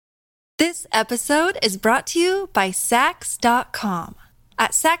This episode is brought to you by Sax.com.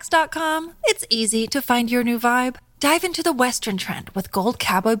 At Sax.com, it's easy to find your new vibe. Dive into the Western trend with gold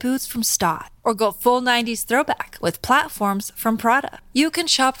cowboy boots from Stott, or go full 90s throwback with platforms from Prada. You can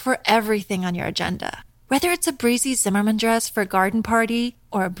shop for everything on your agenda, whether it's a breezy Zimmermann dress for a garden party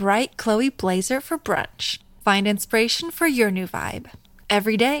or a bright Chloe blazer for brunch. Find inspiration for your new vibe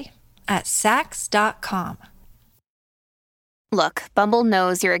every day at Sax.com. Look, Bumble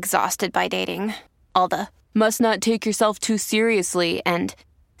knows you're exhausted by dating. All the must not take yourself too seriously and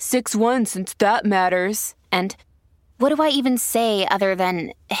 6'1" since that matters. And what do I even say other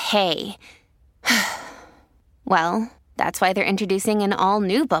than hey? Well, that's why they're introducing an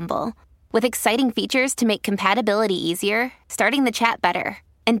all-new Bumble with exciting features to make compatibility easier, starting the chat better,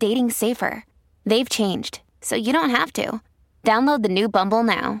 and dating safer. They've changed, so you don't have to. Download the new Bumble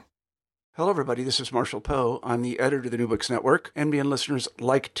now. Hello, everybody. This is Marshall Poe. I'm the editor of the New Books Network. NBN listeners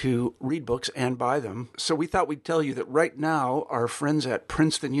like to read books and buy them. So we thought we'd tell you that right now, our friends at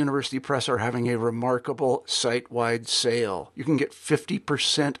Princeton University Press are having a remarkable site-wide sale. You can get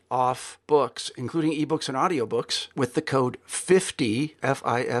 50% off books, including ebooks and audiobooks, with the code 50,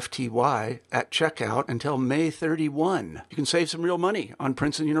 F-I-F-T-Y, at checkout until May 31. You can save some real money on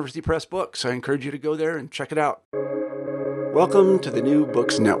Princeton University Press books. I encourage you to go there and check it out. Welcome to the New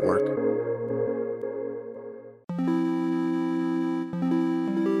Books Network.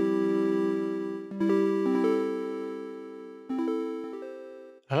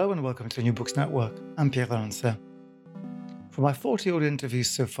 Hello and welcome to the New Books Network. I'm Pierre Valençay. For my 40 audio interviews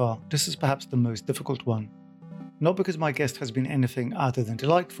so far, this is perhaps the most difficult one. Not because my guest has been anything other than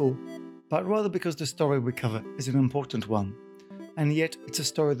delightful, but rather because the story we cover is an important one. And yet it's a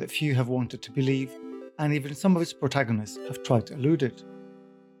story that few have wanted to believe, and even some of its protagonists have tried to elude it.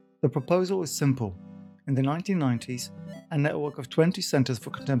 The proposal is simple. In the 1990s, a network of 20 centers for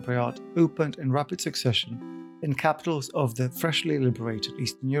contemporary art opened in rapid succession in capitals of the freshly liberated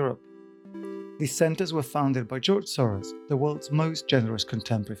Eastern Europe. These centers were founded by George Soros, the world's most generous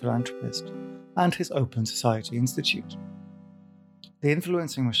contemporary philanthropist, and his Open Society Institute. The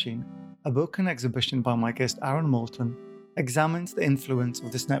Influencing Machine, a book and exhibition by my guest Aaron Moulton, examines the influence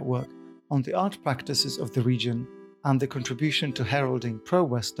of this network on the art practices of the region and the contribution to heralding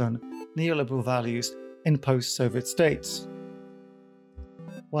pro-Western neoliberal values in post-Soviet states.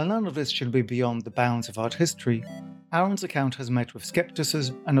 While none of this should be beyond the bounds of art history, Aaron's account has met with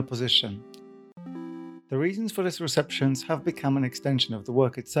skepticism and opposition. The reasons for these receptions have become an extension of the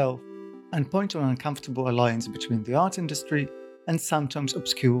work itself and point to an uncomfortable alliance between the art industry and sometimes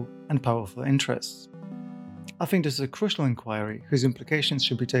obscure and powerful interests. I think this is a crucial inquiry whose implications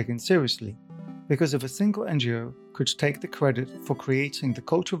should be taken seriously, because if a single NGO could take the credit for creating the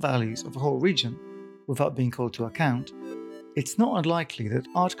cultural values of a whole region without being called to account, it's not unlikely that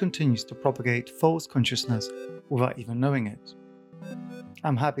art continues to propagate false consciousness without even knowing it.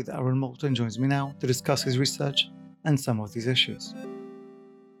 I'm happy that Aaron Moulton joins me now to discuss his research and some of these issues.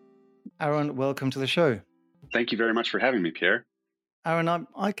 Aaron, welcome to the show. Thank you very much for having me, Pierre. Aaron,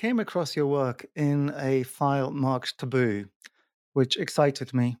 I came across your work in a file marked Taboo, which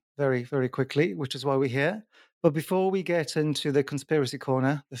excited me very, very quickly, which is why we're here. But before we get into the Conspiracy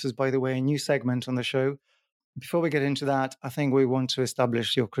Corner, this is, by the way, a new segment on the show. Before we get into that, I think we want to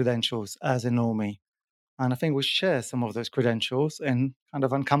establish your credentials as a normie. And I think we share some of those credentials in kind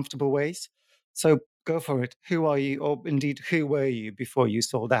of uncomfortable ways. So go for it. Who are you, or indeed, who were you before you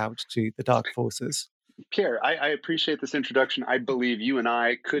sold out to the dark forces? Pierre, I appreciate this introduction. I believe you and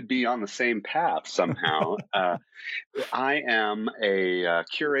I could be on the same path somehow. I am a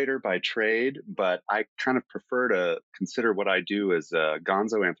curator by trade, but I kind of prefer to consider what I do as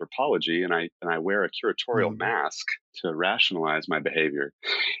gonzo anthropology, and I wear a curatorial mask to rationalize my behavior.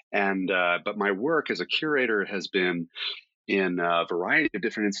 But my work as a curator has been in a variety of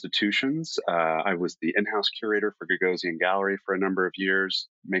different institutions. I was the in-house curator for Gagosian Gallery for a number of years,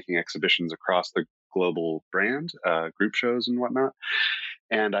 making exhibitions across the global brand, group shows and whatnot.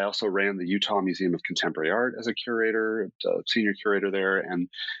 And I also ran the Utah Museum of Contemporary Art as a curator, senior curator there.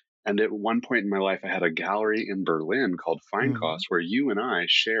 And at one point in my life, I had a gallery in Berlin called Feinkost, where you and I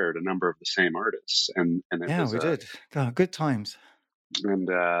shared a number of the same artists. And we did. Good times. And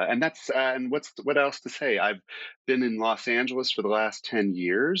that's what else to say? I've been in Los Angeles for the last 10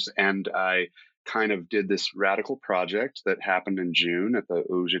 years, and I kind of did this radical project that happened in June at the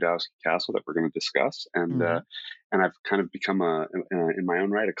Ujidowski Castle that we're going to discuss. And I've kind of become in my own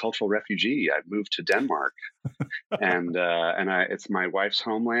right, a cultural refugee. I moved to Denmark, and it's my wife's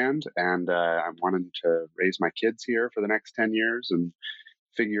homeland, and I'm wanting to raise my kids here for the next 10 years.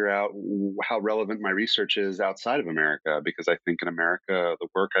 figure out how relevant my research is outside of America, because I think in America, the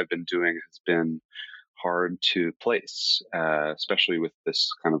work I've been doing has been hard to place, especially with this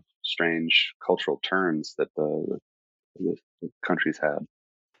kind of strange cultural turns that the country's had.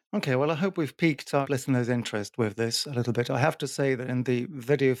 Okay, well, I hope we've piqued our listeners' interest with this a little bit. I have to say that in the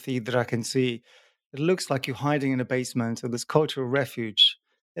video feed that I can see, it looks like you're hiding in a basement, so this cultural refuge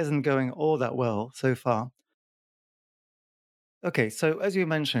isn't going all that well so far. Okay, so as you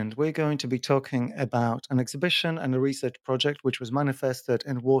mentioned, we're going to be talking about an exhibition and a research project which was manifested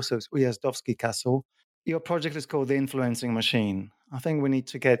in Warsaw's Ujazdowski Castle. Your project is called The Influencing Machine. I think we need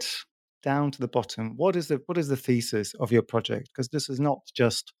to get down to the bottom. What is the thesis of your project? Because this is not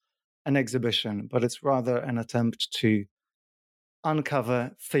just an exhibition, but it's rather an attempt to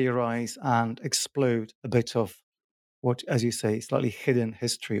uncover, theorize, and explode a bit of what, as you say, slightly hidden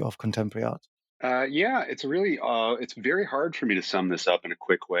history of contemporary art. Yeah, it's really it's very hard for me to sum this up in a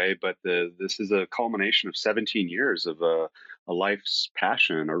quick way, but this is a culmination of 17 years of a life's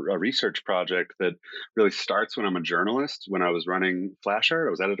passion, a research project that really starts when I'm a journalist. When I was running Flash Art,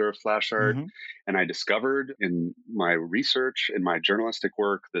 I was editor of Flash Art, and I discovered in my research, in my journalistic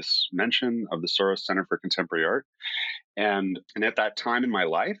work, this mention of the Soros Center for Contemporary Art. And at that time in my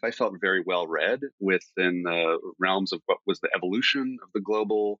life, I felt very well read within the realms of what was the evolution of the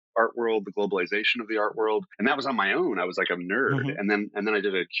global art world, the globalization of the art world. And that was on my own. I was like a nerd. And then I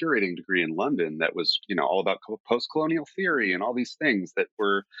did a curating degree in London that was, all about post-colonial theory and all these things that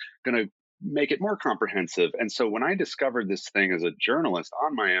were going to make it more comprehensive. And so when I discovered this thing as a journalist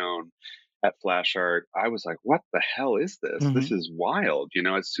on my own at Flash Art, I was like, what the hell is this? This is wild.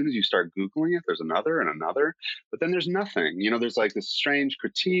 As soon as you start Googling it, there's another and another, but then there's nothing. There's like this strange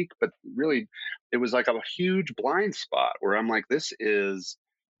critique, but really it was like a huge blind spot where I'm like, this is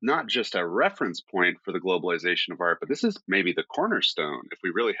not just a reference point for the globalization of art, but this is maybe the cornerstone if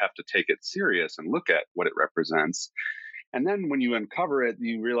we really have to take it serious and look at what it represents. And then when you uncover it,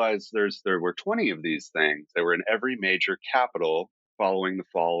 you realize there were 20 of these things. They were in every major capital following the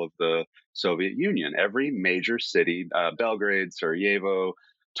fall of the Soviet Union. Every major city, Belgrade, Sarajevo,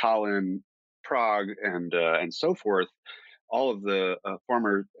 Tallinn, Prague, and so forth, all of the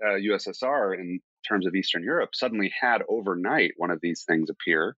former USSR in terms of Eastern Europe suddenly had overnight one of these things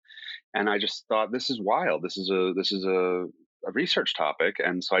appear. And I just thought, this is wild. This is a research topic.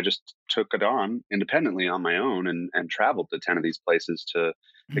 And so I just took it on independently on my own and traveled to 10 of these places to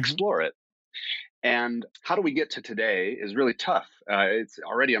explore it. And how do we get to today is really tough. It's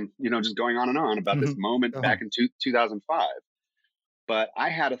already, I'm just going on and on about this moment back in 2005. But I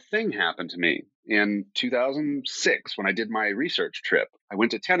had a thing happen to me in 2006 when I did my research trip. I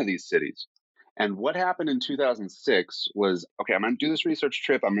went to 10 of these cities. And what happened in 2006 was, okay, I'm going to do this research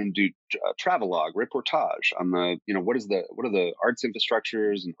trip. I'm going to do a travelogue, reportage on the, what are the arts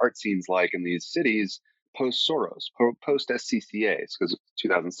infrastructures and art scenes like in these cities post Soros, post SCCA, because it's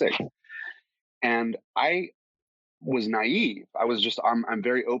 2006. And I was naive. I was just, I'm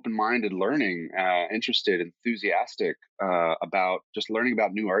very open-minded, learning, interested, enthusiastic about just learning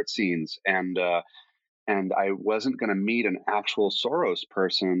about new art scenes. And I wasn't going to meet an actual Soros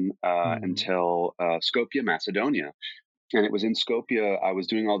person until Skopje, Macedonia. And it was in Skopje, I was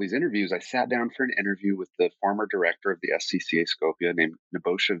doing all these interviews. I sat down for an interview with the former director of the SCCA Skopje named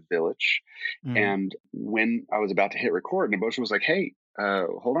Nebojša Vilić. And when I was about to hit record, Nebojša was like, hey,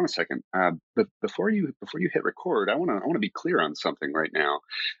 hold on a second. But before you hit record, I want to be clear on something right now.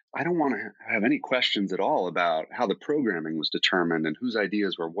 I don't want to have any questions at all about how the programming was determined and whose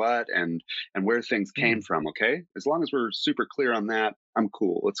ideas were what and where things came from. Okay, as long as we're super clear on that, I'm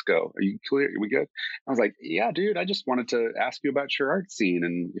cool. Let's go. Are you clear? Are we good? I was like, yeah, dude. I just wanted to ask you about your art scene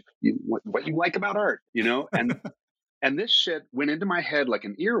and what you like about art. And this shit went into my head like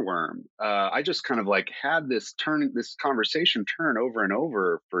an earworm. I just kind of like had this conversation turn over and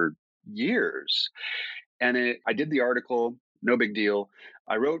over for years. And I did the article, no big deal.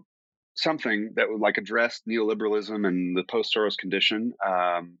 I wrote something that would like address neoliberalism and the post-Soros condition.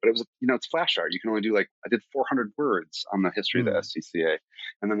 But it was, it's Flash Art. You can only do I did 400 words on the history of the SCCA.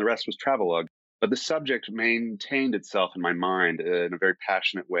 And then the rest was travelogue. But the subject maintained itself in my mind in a very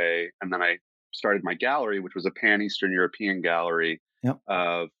passionate way. And then I started my gallery, which was a pan-Eastern European gallery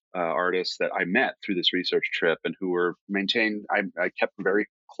of artists that I met through this research trip and who were maintained. I kept very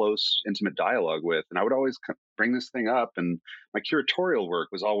close, intimate dialogue with, and I would always bring this thing up. And my curatorial work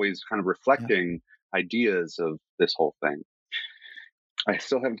was always kind of reflecting ideas of this whole thing. I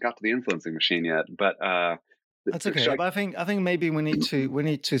still haven't got to the influencing machine yet, but that's okay. But I think maybe we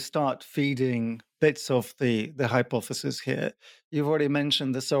need to start feeding bits of the hypothesis here. You've already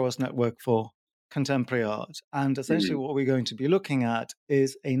mentioned the Soros Network for contemporary art. And essentially what we're going to be looking at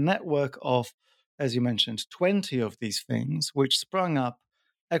is a network of, as you mentioned, 20 of these things, which sprung up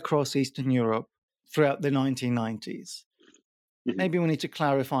across Eastern Europe throughout the 1990s. Maybe we need to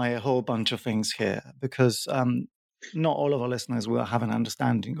clarify a whole bunch of things here, because not all of our listeners will have an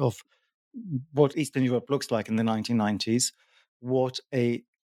understanding of what Eastern Europe looks like in the 1990s, what a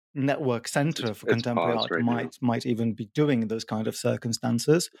network center for contemporary art might even be doing in those kind of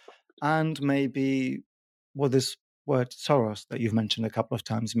circumstances, and maybe what this word Soros that you've mentioned a couple of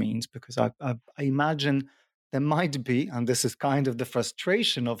times means, because I imagine there might be, and this is kind of the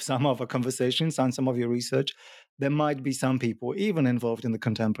frustration of some of our conversations and some of your research, there might be some people even involved in the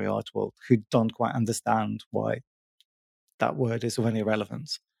contemporary art world who don't quite understand why that word is of any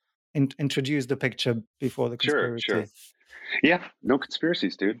relevance. Introduce the picture before the conspiracy. Sure. Yeah, no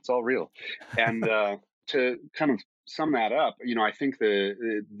conspiracies, dude. It's all real. And to kind of sum that up, I think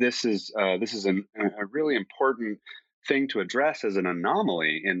this is a really important thing to address as an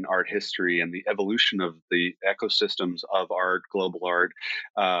anomaly in art history and the evolution of the ecosystems of art, global art.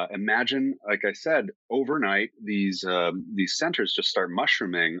 Imagine, like I said, overnight these centers just start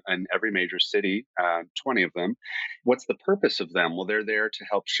mushrooming in every major city, 20 of them. What's the purpose of them? Well, they're there to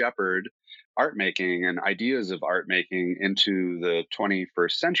help shepherd art making and ideas of art making into the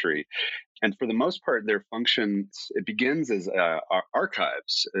 21st century. And for the most part, their function, it begins as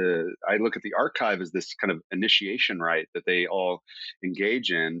archives. I look at the archive as this kind of initiation rite that they all engage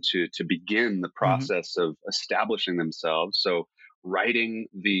in to begin the process of establishing themselves. So writing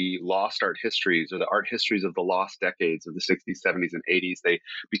the lost art histories or the art histories of the lost decades of the 60s, 70s, and 80s, they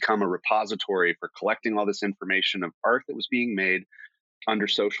become a repository for collecting all this information of art that was being made under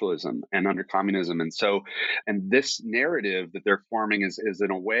socialism and under communism. And this narrative that they're forming is in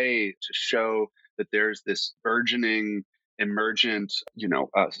a way to show that there's this burgeoning, emergent,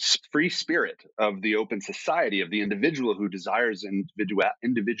 free spirit of the open society, of the individual who desires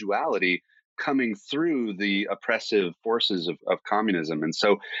individuality coming through the oppressive forces of communism. And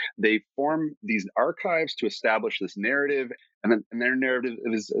so they form these archives to establish this narrative, and their narrative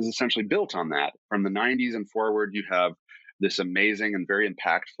is essentially built on that. From the 90s and forward, you have this amazing and very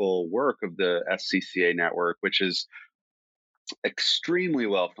impactful work of the SCCA network, which is extremely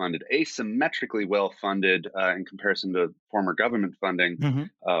well funded, asymmetrically well funded in comparison to former government funding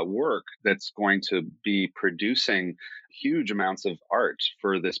work that's going to be producing huge amounts of art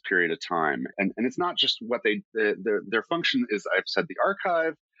for this period of time. And it's not just what their function is, I've said, the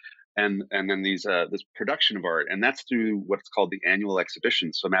archive, and then this production of art, and that's through what's called the annual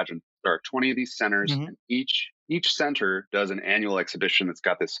exhibition. So imagine there are 20 of these centers, and each center does an annual exhibition that's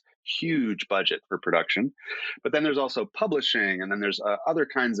got this huge budget for production. But then there's also publishing, and then there's other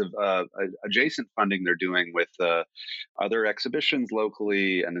kinds of adjacent funding they're doing with other exhibitions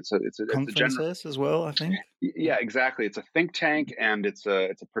locally, and it's a conferences as well, I think. Yeah, exactly. It's a think tank, and it's a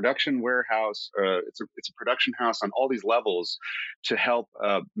production warehouse. It's a production house on all these levels to help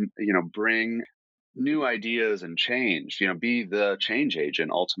bring new ideas and change, be the change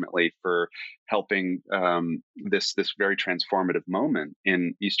agent ultimately for helping this very transformative moment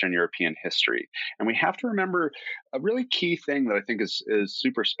in Eastern European history. And we have to remember a really key thing that I think is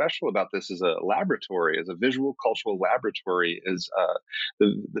super special about this as a laboratory, as a visual cultural laboratory, is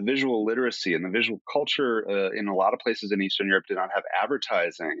the visual literacy and the visual culture in a lot of places in Eastern Europe did not have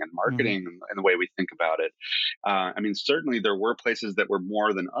advertising and marketing in the way we think about it. Certainly there were places that were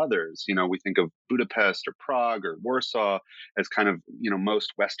more than others. We think of Budapest or Prague or Warsaw as kind of,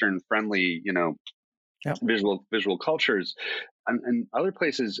 most Western friendly, visual cultures. And other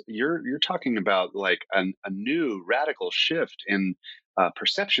places, you're talking about like a new radical shift in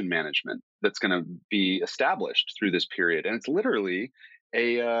perception management that's going to be established through this period. And it's literally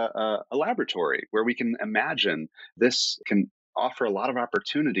a laboratory where we can imagine this can offer a lot of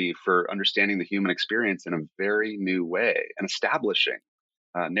opportunity for understanding the human experience in a very new way and establishing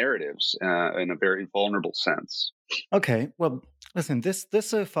narratives in a very vulnerable sense. Okay, well, listen, this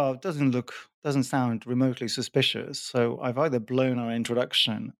so far doesn't sound remotely suspicious. So I've either blown our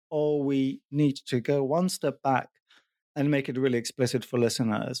introduction, or we need to go one step back and make it really explicit for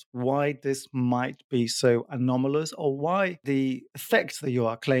listeners why this might be so anomalous, or why the effects that you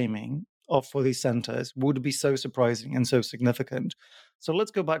are claiming for these centers would be so surprising and so significant. So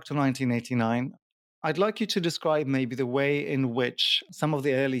let's go back to 1989. I'd like you to describe maybe the way in which some of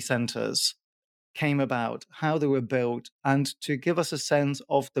the early centers came about, how they were built, and to give us a sense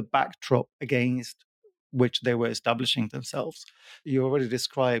of the backdrop against which they were establishing themselves. You already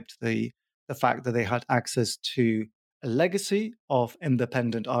described the fact that they had access to a legacy of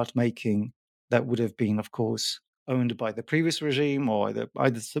independent art making that would have been, of course, owned by the previous regime or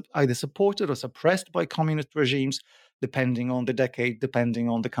either supported or suppressed by communist regimes, depending on the decade, depending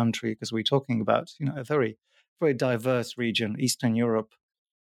on the country, because we're talking about a very, very diverse region. Eastern Europe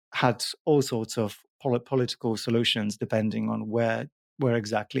had all sorts of political solutions depending on where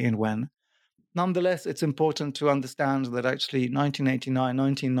exactly and when. Nonetheless, it's important to understand that actually 1989,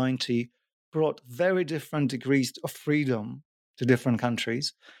 1990 brought very different degrees of freedom to different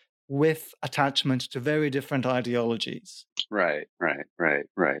countries with attachment to very different ideologies. Right.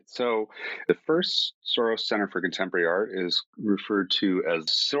 So the first Soros Center for Contemporary Art is referred to as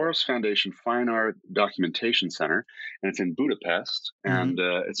Soros Foundation Fine Art Documentation Center, and it's in Budapest, and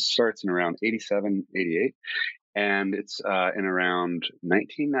it starts in around 87, 88. And it's in around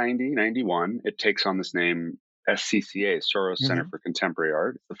 1990, 91, it takes on this name SCCA, Soros Center for Contemporary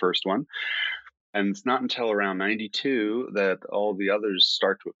Art. It's the first one. And it's not until around 92 that all the others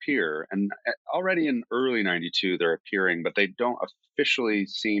start to appear. And already in early 92, they're appearing, but they don't officially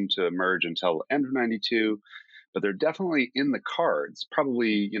seem to emerge until the end of 92. But they're definitely in the cards,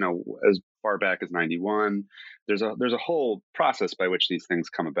 probably, as far back as 91. There's a whole process by which these things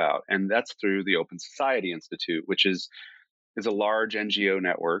come about. And that's through the Open Society Institute, which is a large NGO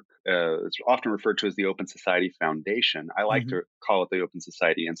network. It's often referred to as the Open Society Foundation. I like to call it the Open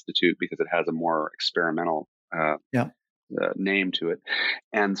Society Institute because it has a more experimental name to it.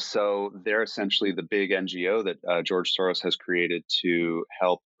 And so they're essentially the big NGO that George Soros has created to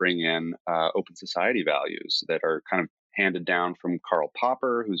help bring in open society values that are kind of handed down from Karl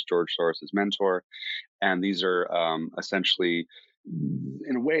Popper, who's George Soros's mentor. And these are essentially,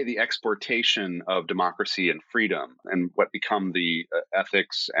 in a way, the exportation of democracy and freedom and what become the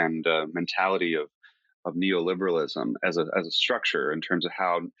ethics and mentality of neoliberalism as a structure in terms of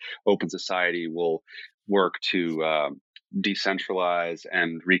how open society will work to decentralize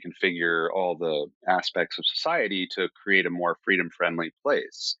and reconfigure all the aspects of society to create a more freedom-friendly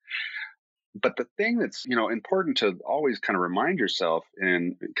place. But the thing that's, important to always kind of remind yourself,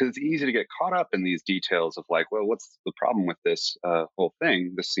 and because it's easy to get caught up in these details of like, well, what's the problem with this whole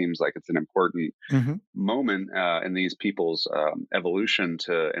thing? This seems like it's an important moment in these people's evolution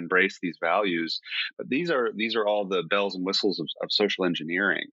to embrace these values. But these are all the bells and whistles of social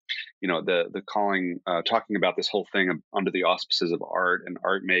engineering. The talking about this whole thing under the auspices of art and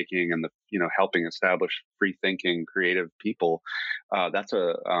art making and helping establish free thinking, creative people. That's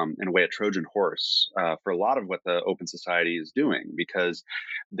in a way, a Trojan horse for a lot of what the Open Society is doing, because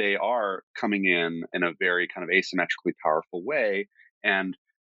they are coming in a very kind of asymmetrically powerful way and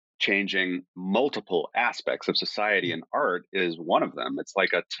changing multiple aspects of society, and art is one of them. It's like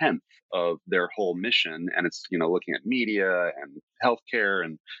 1/10 of their whole mission. And it's, looking at media and healthcare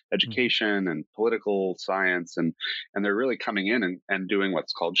and education and political science. And they're really coming in and doing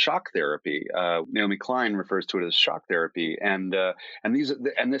what's called shock therapy. Naomi Klein refers to it as shock therapy. And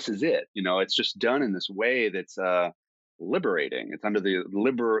this is it, it's just done in this way that's, liberating. It's under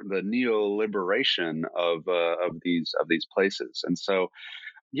the neo-liberation of these places. And so,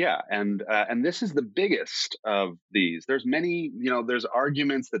 yeah, and this is the biggest of these. There's many, there's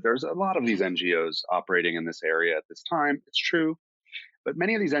arguments that there's a lot of these NGOs operating in this area at this time. It's true, but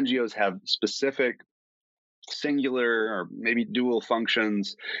many of these NGOs have specific, singular, or maybe dual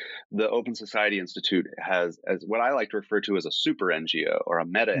functions. The Open Society Institute has, as what I like to refer to as a super NGO or a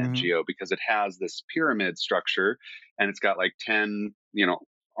meta NGO, because it has this pyramid structure, and it's got like 10,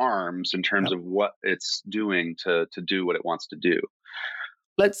 arms in terms of what it's doing to do what it wants to do.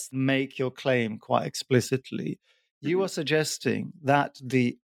 Let's make your claim quite explicitly. You are suggesting that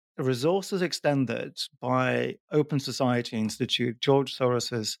the resources extended by Open Society Institute, George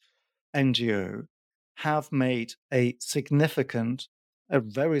Soros's NGO, have made a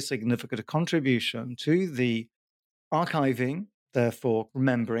very significant contribution to the archiving, therefore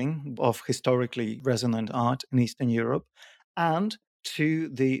remembering, of historically resonant art in Eastern Europe, and to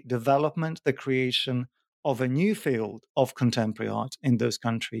the development, the creation of a new field of contemporary art in those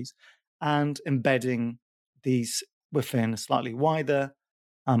countries, and embedding these within slightly wider,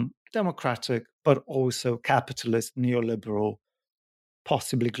 democratic, but also capitalist, neoliberal,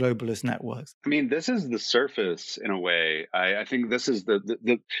 possibly globalist networks. I mean, this is the surface in a way. I think this is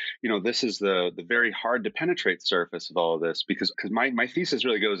this is the very hard to penetrate surface of all of this, because my thesis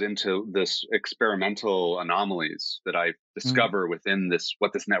really goes into this experimental anomalies that I discover within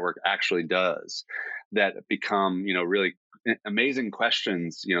what this network actually does, that become, really amazing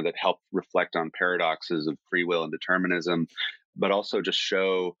questions, that help reflect on paradoxes of free will and determinism, but also just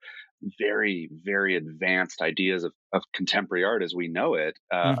show very, very advanced ideas of contemporary art as we know it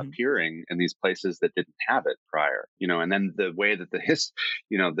appearing in these places that didn't have it prior. And then the way that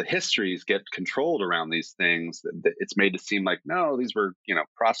the histories get controlled around these things, it's made to seem like, no, these were,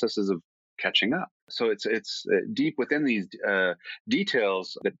 processes of catching up. So it's deep within these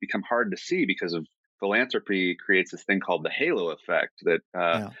details that become hard to see because of philanthropy creates this thing called the halo effect that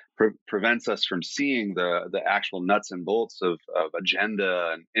prevents us from seeing the actual nuts and bolts of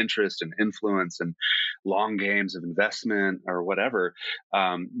agenda and interest and influence and long games of investment or whatever.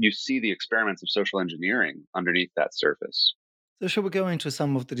 You see the experiments of social engineering underneath that surface. So should we go into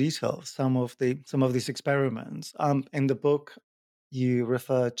some of the details, some of these experiments? In the book, you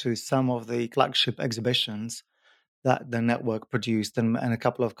refer to some of the flagship exhibitions that the network produced and a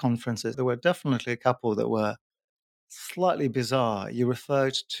couple of conferences. There were definitely a couple that were slightly bizarre. You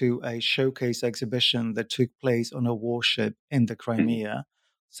referred to a showcase exhibition that took place on a warship in the Crimea,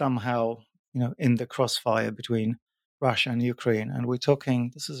 somehow, in the crossfire between Russia and Ukraine. And we're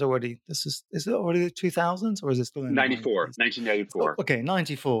talking, is it already the 2000s or is it still in 1994? Okay,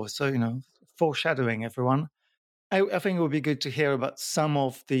 94. So, foreshadowing everyone. I think it would be good to hear about some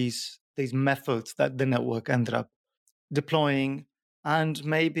of these methods that the network ended up deploying, and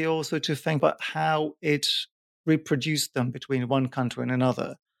maybe also to think about how it reproduced them between one country and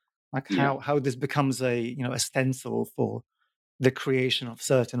another, like how this becomes a stencil for the creation of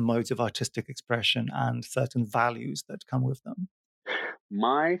certain modes of artistic expression and certain values that come with them.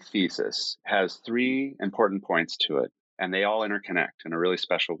 My thesis has 3 important points to it, and they all interconnect in a really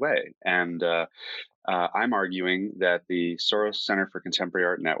special way. And I'm arguing that the Soros Center for Contemporary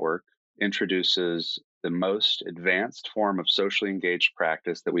Art Network introduces the most advanced form of socially engaged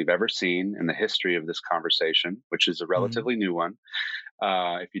practice that we've ever seen in the history of this conversation, which is a relatively new one.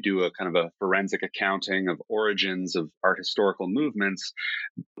 If you do a kind of a forensic accounting of origins of art historical movements,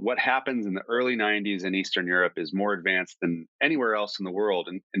 what happens in the early 90s in Eastern Europe is more advanced than anywhere else in the world.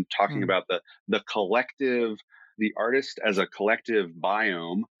 And talking about the collective, the artist as a collective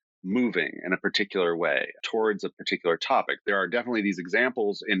biome moving in a particular way towards a particular topic. There are definitely these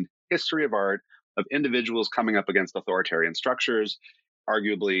examples in history of art of individuals coming up against authoritarian structures,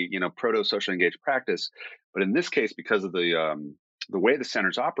 arguably, proto-social engaged practice. But in this case, because of the way the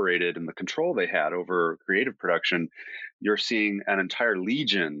centers operated and the control they had over creative production, you're seeing an entire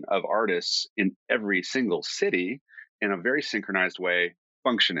legion of artists in every single city in a very synchronized way,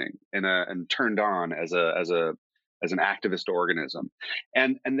 functioning and turned on as an activist organism.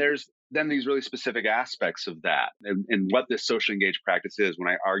 And there's then these really specific aspects of that and what this social engaged practice is. When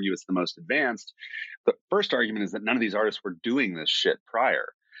I argue it's the most advanced, the first argument is that none of these artists were doing this shit prior.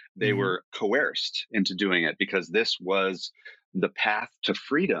 They were coerced into doing it because this was the path to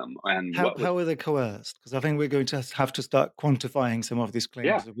freedom. And how are they coerced? Because I think we're going to have to start quantifying some of these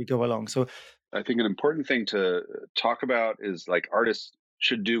claims as we go along. So I think an important thing to talk about is like artists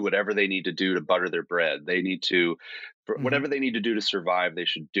should do whatever they need to do to butter their bread. They need to, whatever they need to do to survive, they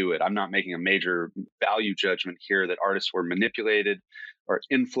should do it. I'm not making a major value judgment here that artists were manipulated or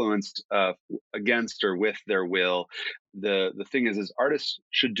influenced against or with their will. The thing is artists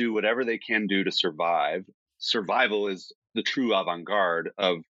should do whatever they can do to survive. Survival is the true avant-garde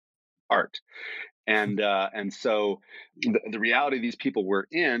of art. And so the reality these people were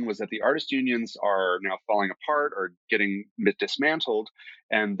in was that the artist unions are now falling apart or getting dismantled.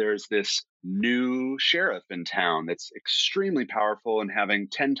 And there's this new sheriff in town that's extremely powerful and having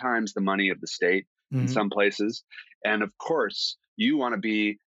 10 times the money of the state in some places. And of course, you want to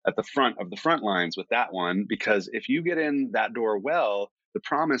be at the front of the front lines with that one, because if you get in that door well, the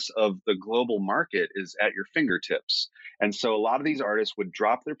promise of the global market is at your fingertips. And so a lot of these artists would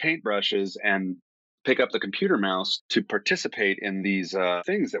drop their paintbrushes and pick up the computer mouse to participate in these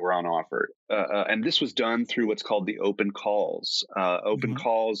things that were on offer. And this was done through what's called the open calls. Open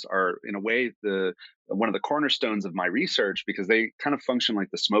calls are, in a way, one of the cornerstones of my research because they kind of function like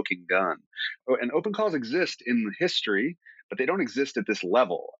the smoking gun. And open calls exist in history, but they don't exist at this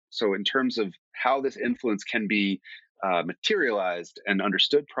level. So in terms of how this influence can be materialized and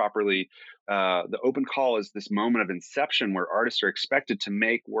understood properly, the open call is this moment of inception where artists are expected to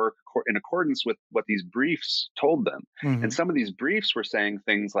make work in accordance with what these briefs told them. And some of these briefs were saying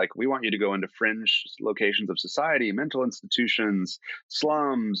things like, we want you to go into fringe locations of society, mental institutions,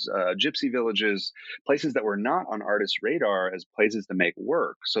 slums, gypsy villages, places that were not on artists' radar as places to make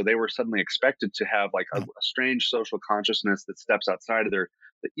work. So they were suddenly expected to have like a strange social consciousness that steps outside of the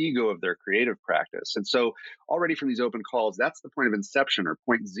ego of their creative practice. And so already from these open calls, that's the point of inception or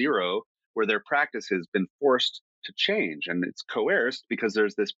point zero, where their practice has been forced to change, and it's coerced because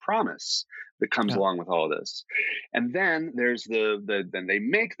there's this promise that comes along with all of this. And then there's then they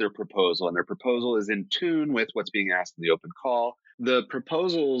make their proposal, and their proposal is in tune with what's being asked in the open call. The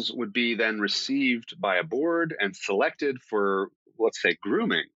proposals would be then received by a board and selected for, let's say,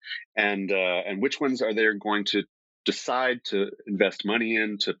 grooming, and which ones are they going to decide to invest money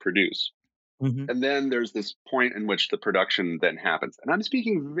in to produce. Mm-hmm. And then there's this point in which the production then happens. And I'm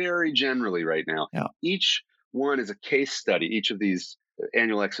speaking very generally right now. Yeah. Each one is a case study, each of these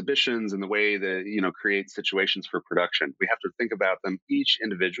annual exhibitions and the way that, create situations for production. We have to think about them each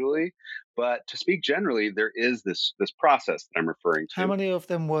individually. But to speak generally, there is this process that I'm referring to. How many of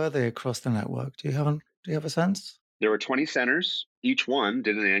them were there across the network? Do you have a sense? There were 20 centers. Each one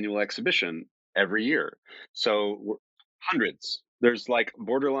did an annual exhibition every year. So hundreds. There's like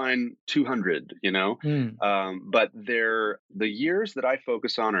borderline 200, but the years that I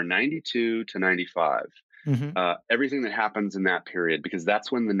focus on are 92 to 95. Mm-hmm. Everything that happens in that period, because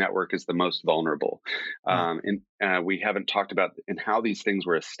that's when the network is the most vulnerable. And we haven't talked about in how these things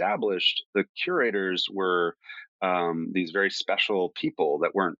were established. The curators were these very special people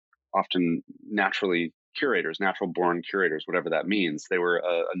that weren't often naturally curators, natural born curators, whatever that means. They were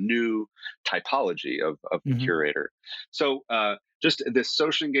a new typology of the curator. So just this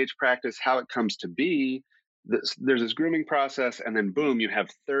social engaged practice, how it comes to be, there's this grooming process, and then boom, you have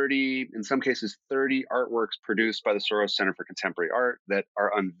 30, in some cases 30 artworks produced by the Soros Center for Contemporary Art that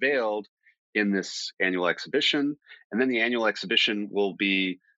are unveiled in this annual exhibition. And then the annual exhibition will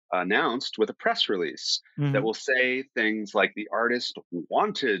be announced with a press release that will say things like the artist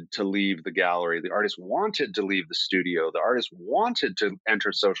wanted to leave the gallery, the artist wanted to leave the studio, the artist wanted to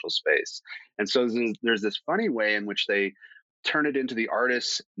enter social space. And so there's this funny way in which they turn it into the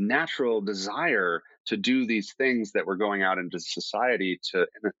artist's natural desire to do these things that were going out into society to,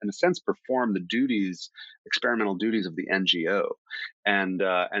 in a sense, perform the duties, experimental duties of the NGO. And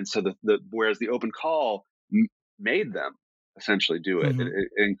so whereas the open call made them essentially do it. It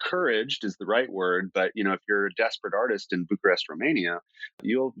encouraged is the right word, but if you're a desperate artist in Bucharest, Romania,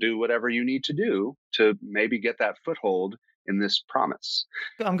 you'll do whatever you need to do to maybe get that foothold in this promise.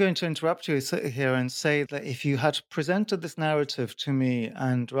 I'm going to interrupt you here and say that if you had presented this narrative to me,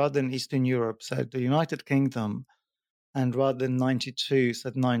 and rather than Eastern Europe said the United Kingdom, and rather than 92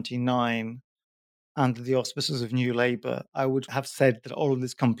 said 99, under the auspices of New Labour, I would have said that all of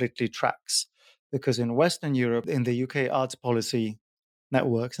this completely tracks. Because in Western Europe, in the UK arts policy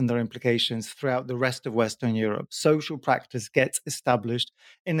networks and their implications throughout the rest of Western Europe, social practice gets established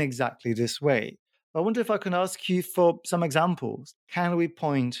in exactly this way. I wonder if I can ask you for some examples. Can we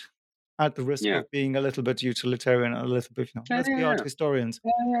point, at the risk of being a little bit utilitarian, a little bit, let's be art historians,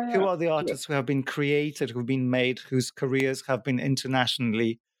 who are the artists who have been created, who've been made, whose careers have been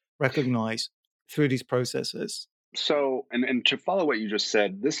internationally recognized through these processes? So, and to follow what you just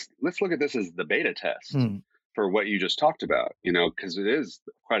said, let's look at this as the beta test for what you just talked about, because it is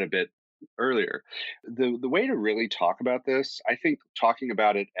quite a bit earlier. The way to really talk about this, I think talking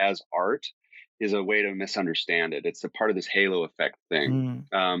about it as art is a way to misunderstand it. It's a part of this halo effect thing.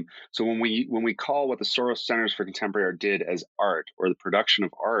 So when we call what the Soros Centers for Contemporary Art did as art, or the production of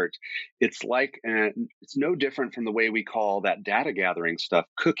art, it's like it's no different from the way we call that data gathering stuff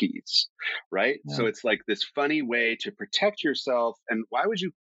cookies, right? Yeah. So it's like this funny way to protect yourself. And why would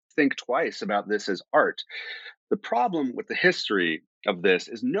you think twice about this as art? The problem with the history of this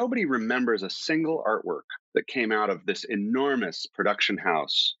is nobody remembers a single artwork that came out of this enormous production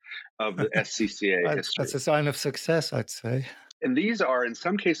house of the SCCA history. That's a sign of success, I'd say. And these are, in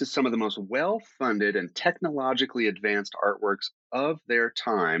some cases, some of the most well-funded and technologically advanced artworks of their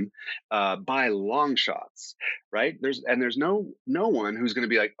time by long shots, right? There's no one who's going to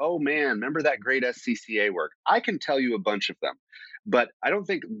be like, oh man, remember that great SCCA work? I can tell you a bunch of them, but I don't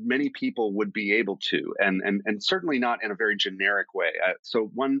think many people would be able to, and certainly not in a very generic way. So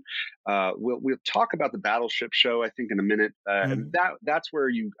we'll talk about the Battleship Show, I think, in a minute, and that's where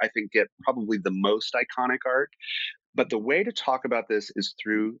you, I think, get probably the most iconic art. But the way to talk about this is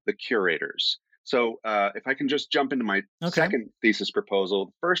through the curators. So if I can just jump into my second thesis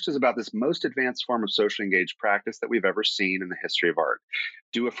proposal. First is about this most advanced form of socially engaged practice that we've ever seen in the history of art.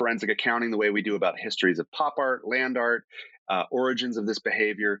 Do a forensic accounting the way we do about histories of pop art, land art, origins of this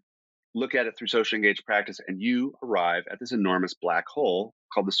behavior. Look at it through socially engaged practice, and you arrive at this enormous black hole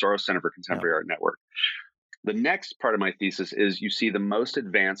called the Soros Center for Contemporary Art Network. The next part of my thesis is you see the most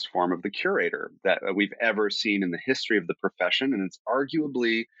advanced form of the curator that we've ever seen in the history of the profession. And it's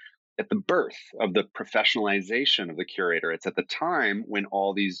arguably at the birth of the professionalization of the curator. It's at the time when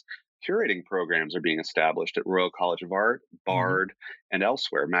all these curating programs are being established at Royal College of Art, Bard, and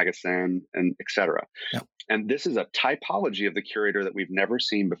elsewhere, Magasin, and etc. Yeah. And this is a typology of the curator that we've never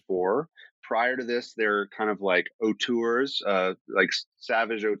seen before. Prior to this, they're kind of like auteurs, like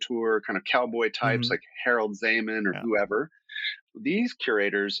savage auteur, kind of cowboy types like Harold Zaman or whoever. These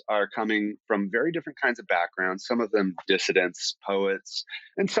curators are coming from very different kinds of backgrounds, some of them dissidents, poets,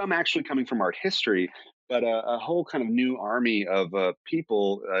 and some actually coming from art history. But a whole kind of new army of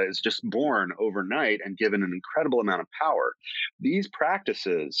people is just born overnight and given an incredible amount of power. These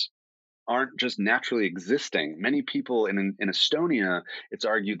practices aren't just naturally existing. Many people in Estonia, it's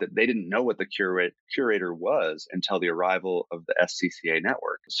argued that they didn't know what the curator was until the arrival of the SCCA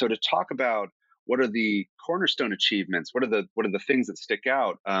network. So to talk about what are the cornerstone achievements, what are the things that stick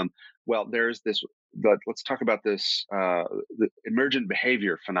out? Well, there's this. Let's talk about this the emergent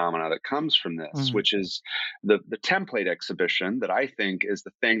behavior phenomena that comes from this, which is the template exhibition that I think is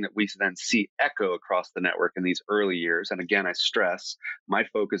the thing that we then see echo across the network in these early years. And again, I stress my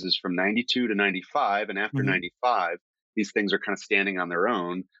focus is from 92 to 95, and after 95, these things are kind of standing on their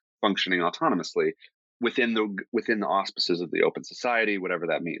own, functioning autonomously within the auspices of the open society, whatever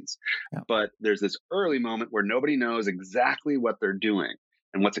that means. Yeah. But there's this early moment where nobody knows exactly what they're doing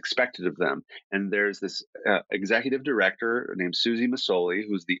and what's expected of them. And there's this executive director named Susie Masoli,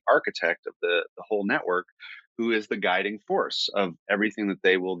 who's the architect of the whole network, who is the guiding force of everything that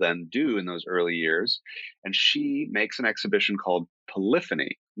they will then do in those early years. And she makes an exhibition called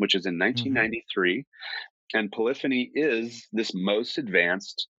Polyphony, which is in 1993. And Polyphony is this most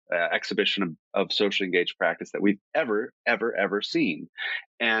advanced exhibition of socially engaged practice that we've ever seen.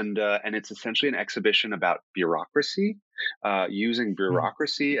 And it's essentially an exhibition about bureaucracy, using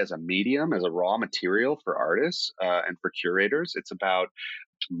bureaucracy as a medium, as a raw material for artists and for curators. It's about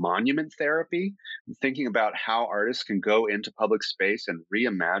monument therapy, thinking about how artists can go into public space and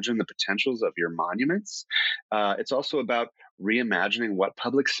reimagine the potentials of your monuments. It's also about reimagining what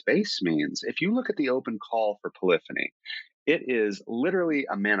public space means. If you look at the open call for Polyphony, it is literally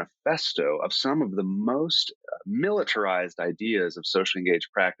a manifesto of some of the most militarized ideas of socially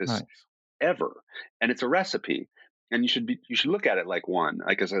engaged practice ever. And it's a recipe. And you should look at it like one,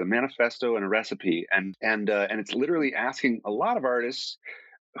 like as a manifesto and a recipe. And it's literally asking a lot of artists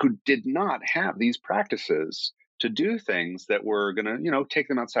who did not have these practices to do things that were going to, take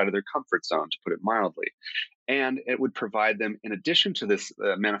them outside of their comfort zone, to put it mildly. And it would provide them, in addition to this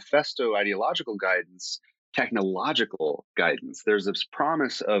manifesto ideological guidance, technological guidance. There's this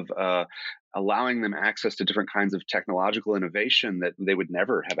promise of allowing them access to different kinds of technological innovation that they would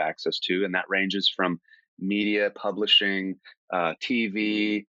never have access to. And that ranges from media, publishing,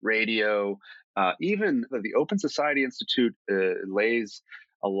 TV, radio, even the Open Society Institute lays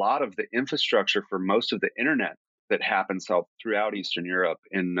a lot of the infrastructure for most of the internet that happens throughout Eastern Europe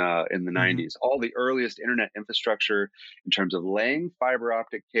in the 90s. All the earliest internet infrastructure in terms of laying fiber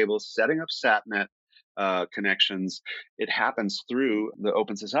optic cables, setting up SatNet connections, it happens through the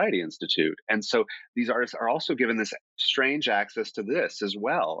Open Society Institute. And so these artists are also given this strange access to this as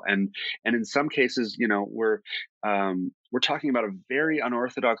well. And in some cases, we're talking about a very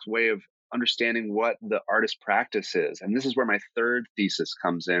unorthodox way of understanding what the artist practice is. And this is where my third thesis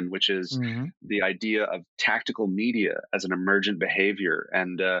comes in, which is the idea of tactical media as an emergent behavior.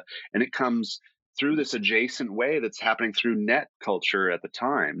 And it comes through this adjacent way that's happening through net culture at the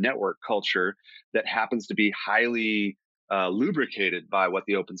time, network culture that happens to be highly lubricated by what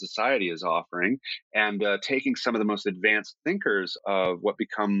the Open Society is offering, and taking some of the most advanced thinkers of what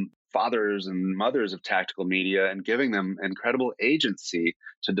become fathers and mothers of tactical media and giving them incredible agency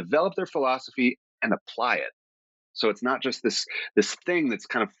to develop their philosophy and apply it. So it's not just this thing that's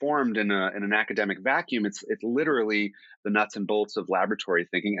kind of formed in an academic vacuum. It's literally the nuts and bolts of laboratory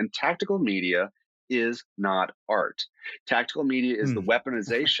thinking. And tactical media is not art. Tactical media is the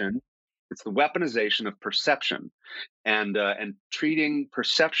weaponization. It's the weaponization of perception, and treating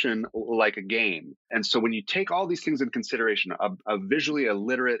perception like a game. And so when you take all these things into consideration, a visually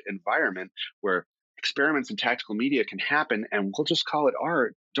illiterate environment where experiments in tactical media can happen, and we'll just call it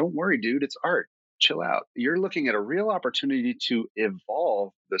art. Don't worry, dude, it's art. Chill out. You're looking at a real opportunity to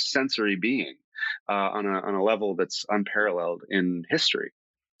evolve the sensory being on a level that's unparalleled in history.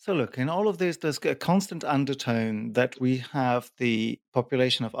 So look, in all of this, there's a constant undertone that we have the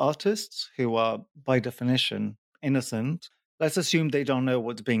population of artists who are, by definition, innocent. Let's assume they don't know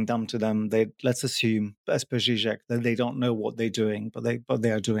what's being done to them. Let's assume, as per Zizek, that they don't know what they're doing, but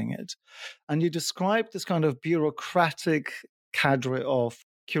they are doing it. And you describe this kind of bureaucratic cadre of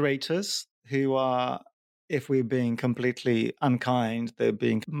curators who are, if we're being completely unkind, they're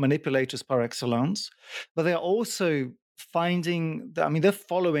being manipulators par excellence, but they're also they're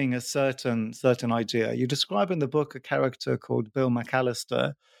following a certain idea. You describe in the book a character called Bill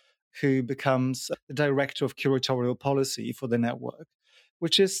McAllister, who becomes the director of curatorial policy for the network,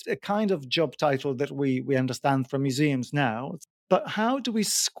 which is a kind of job title that we understand from museums now. But how do we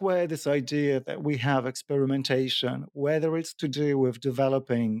square this idea that we have experimentation, whether it's to do with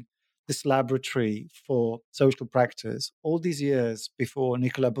developing this laboratory for social practice all these years before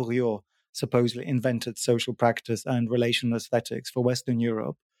Nicolas Bourriot supposedly invented social practice and relational aesthetics for Western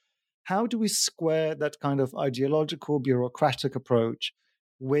Europe? How do we square that kind of ideological, bureaucratic approach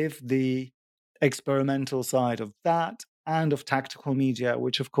with the experimental side of that and of tactical media,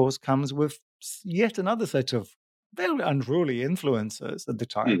 which of course comes with yet another set of very unruly influences at the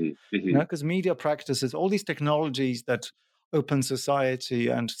time? Because media practices, all these technologies that Open Society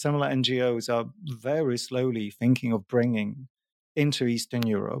and similar NGOs are very slowly thinking of bringing into Eastern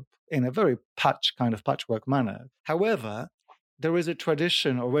Europe in a very patchwork manner. However, there is a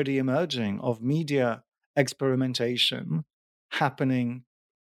tradition already emerging of media experimentation happening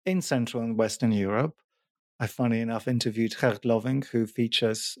in Central and Western Europe. I, funny enough, interviewed Gert Loving, who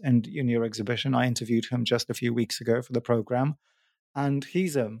features in your exhibition. I interviewed him just a few weeks ago for the program, and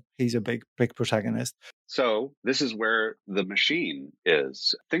he's a big protagonist. So this is where the machine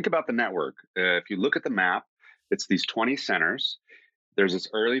is. Think about the network. If you look at the map, it's these 20 centers. There's this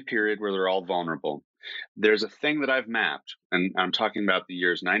early period where they're all vulnerable. There's a thing that I've mapped, and I'm talking about the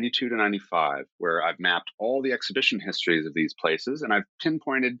years 92 to 95, where I've mapped all the exhibition histories of these places, and I've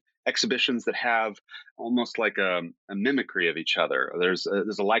pinpointed exhibitions that have almost like a mimicry of each other. There's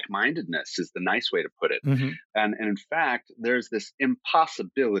a like-mindedness is the nice way to put it. And in fact, there's this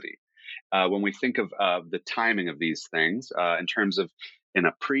impossibility when we think of the timing of these things in terms of in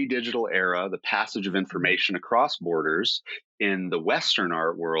a pre-digital era, the passage of information across borders in the Western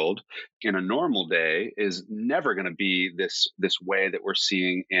art world in a normal day is never going to be this way that we're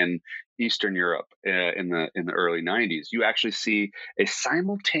seeing in Eastern Europe in the early 90s. You actually see a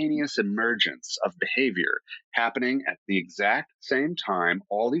simultaneous emergence of behavior happening at the exact same time,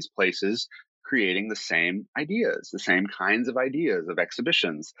 all these places creating the same ideas, the same kinds of ideas of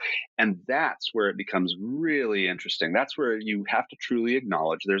exhibitions. And that's where it becomes really interesting. That's where you have to truly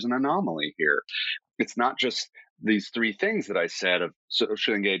acknowledge there's an anomaly here. It's not just these three things that I said of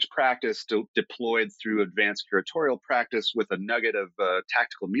social engaged practice deployed through advanced curatorial practice with a nugget of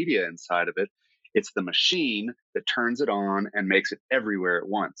tactical media inside of it. It's the machine that turns it on and makes it everywhere at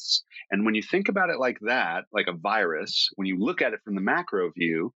once. And when you think about it like that, like a virus, when you look at it from the macro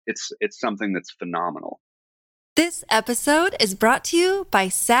view, it's something that's phenomenal. This episode is brought to you by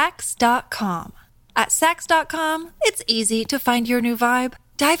Saks.com. At Saks.com, it's easy to find your new vibe.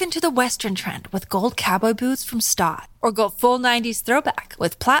 Dive into the Western trend with gold cowboy boots from Stott, or go full 90s throwback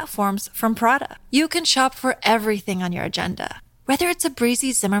with platforms from Prada. You can shop for everything on your agenda, whether it's a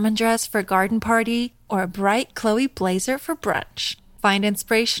breezy Zimmermann dress for a garden party or a bright Chloe blazer for brunch. Find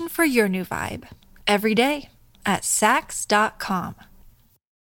inspiration for your new vibe every day at Saks.com.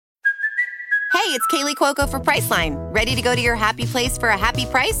 Hey, it's Kaylee Cuoco for Priceline. Ready to go to your happy place for a happy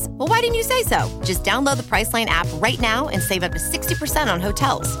price? Well, why didn't you say so? Just download the Priceline app right now and save up to 60% on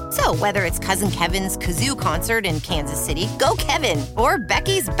hotels. So whether it's Cousin Kevin's Kazoo Concert in Kansas City, go Kevin, or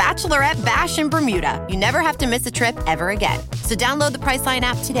Becky's Bachelorette Bash in Bermuda, you never have to miss a trip ever again. So download the Priceline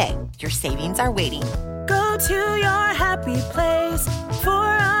app today. Your savings are waiting. Go to your happy place for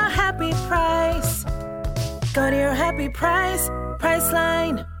a happy price. Go to your happy price,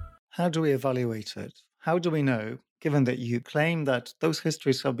 Priceline. How do we evaluate it? How do we know, given that you claim that those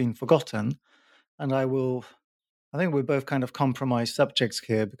histories have been forgotten? And I think we're both kind of compromised subjects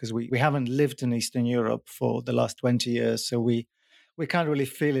here because we haven't lived in Eastern Europe for the last 20 years. So we can't really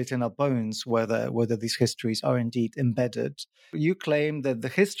feel it in our bones whether these histories are indeed embedded. You claim that the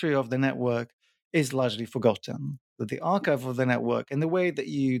history of the network is largely forgotten, that the archive of the network, in the way that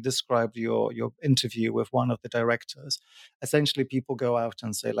you described your interview with one of the directors, essentially people go out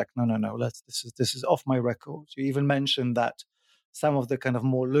and say like, no, this is off my record. You even mentioned that some of the kind of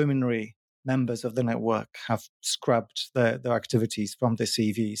more luminary members of the network have scrubbed their activities from their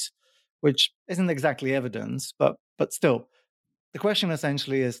CVs, which isn't exactly evidence, but still. The question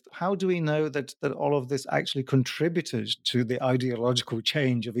essentially is, how do we know that all of this actually contributed to the ideological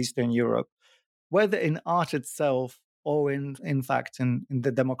change of Eastern Europe, whether in art itself or in fact in the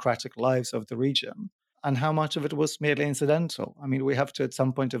democratic lives of the region, and how much of it was merely incidental? I mean, we have to at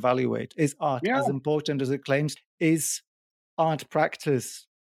some point evaluate, is art as important as it claims? Is art practice,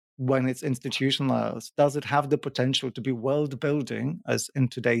 when it's institutionalized, does it have the potential to be world building as in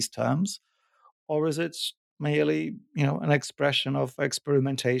today's terms? Or is it merely, an expression of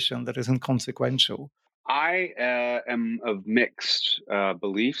experimentation that is inconsequential? I am of mixed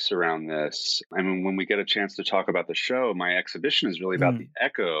beliefs around this. I mean, when we get a chance to talk about the show, my exhibition is really about the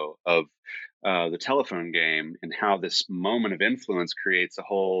echo of the telephone game and how this moment of influence creates a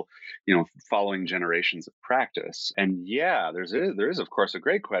whole, following generations of practice. And yeah, there is of course a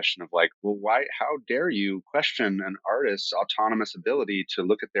great question of like, well, why? How dare you question an artist's autonomous ability to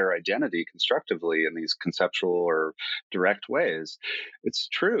look at their identity constructively in these conceptual or direct ways? It's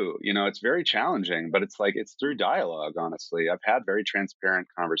true, it's very challenging, but it's like it's through dialogue. Honestly, I've had very transparent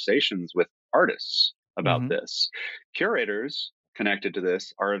conversations with artists about this. Curators connected to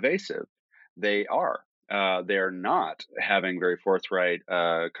this are evasive. They are. They're not having very forthright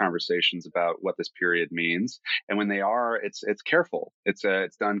conversations about what this period means, and when they are, it's careful. It's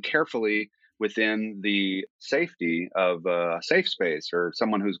done carefully within the safety of a safe space or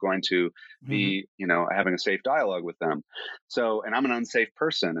someone who's going to be, having a safe dialogue with them. So, and I'm an unsafe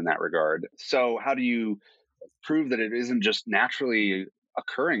person in that regard. So, how do you prove that it isn't just naturally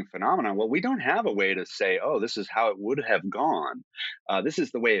occurring phenomenon? Well, we don't have a way to say, oh, this is how it would have gone. This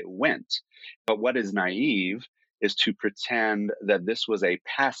is the way it went. But what is naive is to pretend that this was a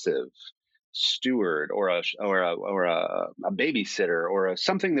passive steward or a babysitter or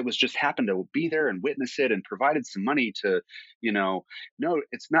something that was just happened to be there and witness it and provided some money to, no,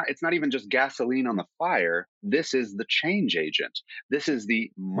 it's not even just gasoline on the fire. This is the change agent. This is the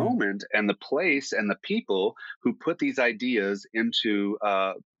moment and the place and the people who put these ideas into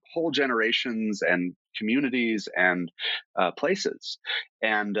whole generations and communities and places.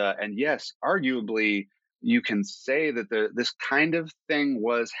 And yes, arguably, you can say that this kind of thing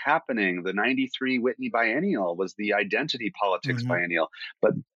was happening. The 93 Whitney Biennial was the identity politics biennial,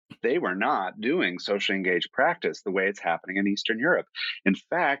 but they were not doing socially engaged practice the way it's happening in Eastern Europe. In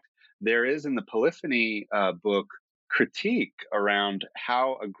fact, there is in the Polyphony book critique around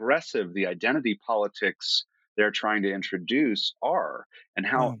how aggressive the identity politics they're trying to introduce are, and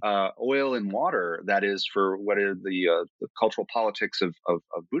how oil and water that is for what are the cultural politics of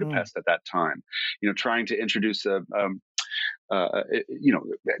Budapest at that time. Trying to introduce there's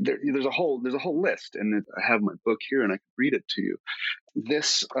a whole list, and I have my book here, and I can read it to you.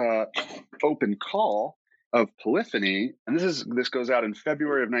 This open call of Polyphony, and this goes out in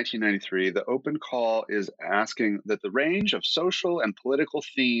February of 1993. The open call is asking that the range of social and political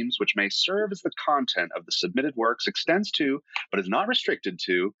themes which may serve as the content of the submitted works extends to, but is not restricted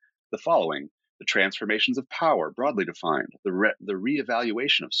to, the following: the transformations of power, broadly defined, the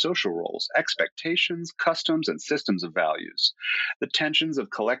reevaluation of social roles, expectations, customs, and systems of values, the tensions of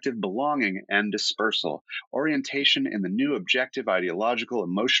collective belonging and dispersal, orientation in the new objective ideological,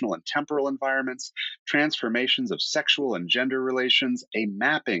 emotional, and temporal environments, transformations of sexual and gender relations, a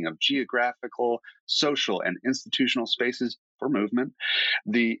mapping of geographical, social, and institutional spaces for movement,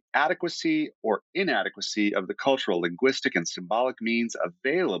 the adequacy or inadequacy of the cultural, linguistic, and symbolic means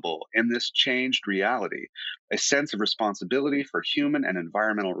available in this changed reality, a sense of responsibility for human and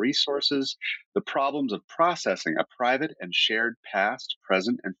environmental resources, the problems of processing a private and shared past,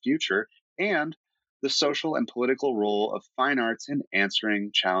 present, and future, and the social and political role of fine arts in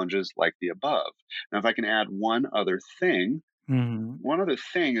answering challenges like the above. Now, if I can add one other thing, one other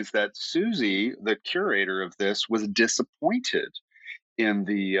thing is that Susie, the curator of this, was disappointed in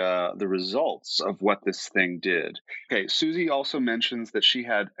the results of what this thing did. Okay, Susie also mentions that she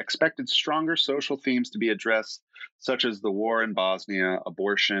had expected stronger social themes to be addressed, such as the war in Bosnia,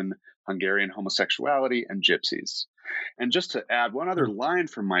 abortion, Hungarian homosexuality, and gypsies. And just to add one other line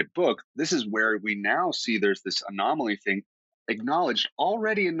from my book, this is where we now see there's this anomaly thing acknowledged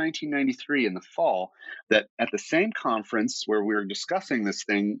already in 1993 in the fall, that at the same conference where we were discussing this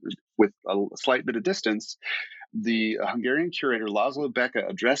thing with a slight bit of distance, the Hungarian curator Laszlo Beka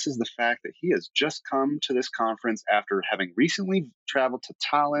addresses the fact that he has just come to this conference after having recently traveled to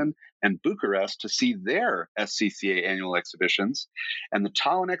Tallinn and Bucharest to see their SCCA annual exhibitions. And the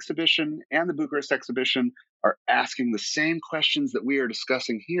Tallinn exhibition and the Bucharest exhibition are asking the same questions that we are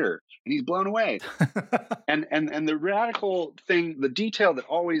discussing here. And he's blown away. and the radical thing, the detail that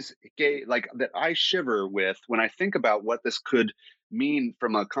always that I shiver with when I think about what this could mean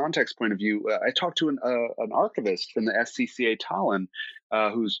from a context point of view. I talked to an archivist from the SCCA Tallinn,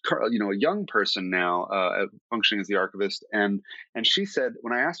 who's a young person now, functioning as the archivist, and she said,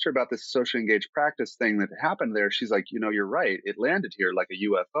 when I asked her about this socially engaged practice thing that happened there, she's like, you're right, it landed here like a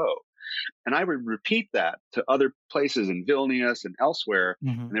UFO. And I would repeat that to other places in Vilnius and elsewhere,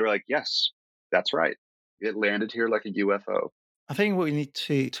 and they were like, yes, that's right, it landed here like a UFO. I think we need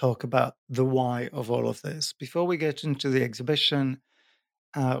to talk about the why of all of this before we get into the exhibition,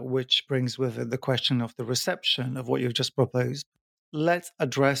 which brings with it the question of the reception of what you've just proposed. Let's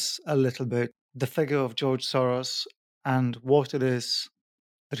address a little bit the figure of George Soros and what it is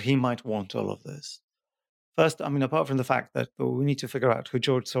that he might want all of this. First, I mean, apart from the fact that we need to figure out who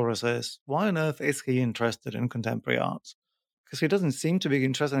George Soros is, why on earth is he interested in contemporary art? Because he doesn't seem to be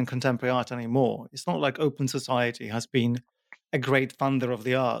interested in contemporary art anymore. It's not like Open Society has been a great funder of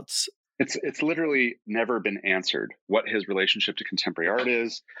the arts. It's literally never been answered what his relationship to contemporary art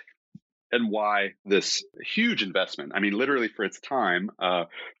is and why this huge investment. I mean, literally for its time, the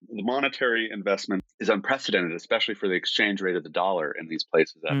monetary investment is unprecedented, especially for the exchange rate of the dollar in these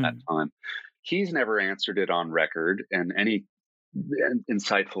places at that time. He's never answered it on record in any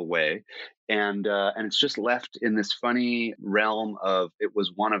insightful way, and it's just left in this funny realm of it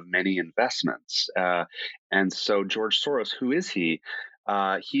was one of many investments. And so George Soros, who is he?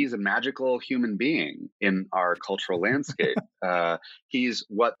 He's a magical human being in our cultural landscape. He's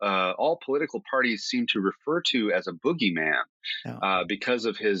what all political parties seem to refer to as a boogeyman, because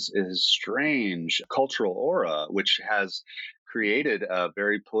of his strange cultural aura, which has created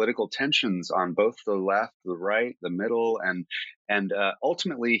very political tensions on both the left, the right, the middle, and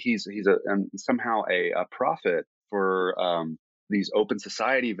ultimately he's somehow a prophet for these open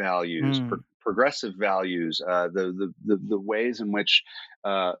society values, progressive values, the ways in which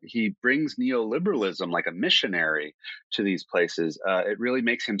he brings neoliberalism like a missionary to these places. It really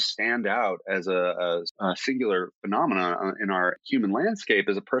makes him stand out as a singular phenomenon in our human landscape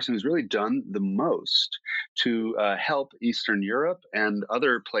as a person who's really done the most to help Eastern Europe and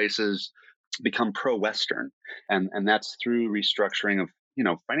other places become pro-Western, and that's through restructuring of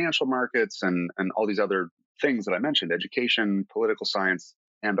financial markets and all these other things that I mentioned: education, political science,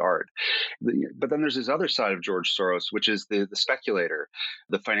 and art. But then there's this other side of George Soros, which is the speculator,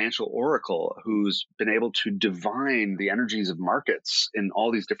 the financial oracle, who's been able to divine the energies of markets in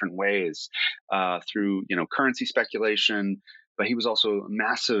all these different ways through currency speculation. But he was also a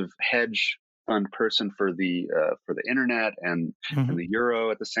massive hedge fund person for the internet and the euro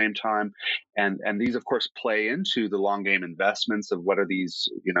at the same time, and these of course play into the long game investments of what are these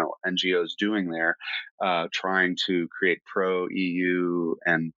NGOs doing there, trying to create pro EU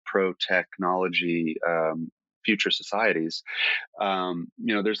and pro technology future societies.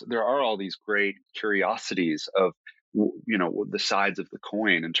 There are all these great curiosities of the sides of the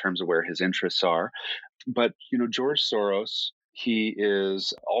coin in terms of where his interests are, but George Soros, he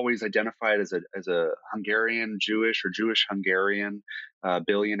is always identified as a Hungarian Jewish or Jewish Hungarian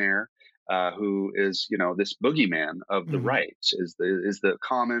billionaire who is this boogeyman of the right is the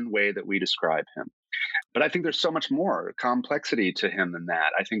common way that we describe him. But I think there's so much more complexity to him than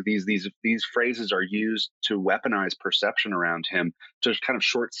that. I think these phrases are used to weaponize perception around him to kind of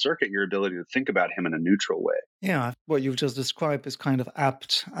short circuit your ability to think about him in a neutral way. Yeah, what you've just described is kind of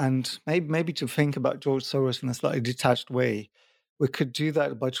apt, and maybe to think about George Soros in a slightly detached way. We could do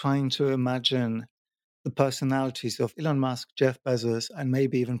that by trying to imagine the personalities of Elon Musk, Jeff Bezos, and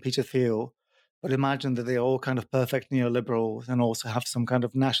maybe even Peter Thiel, but imagine that they're all kind of perfect neoliberals and also have some kind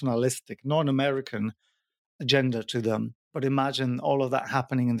of nationalistic, non-American agenda to them. But imagine all of that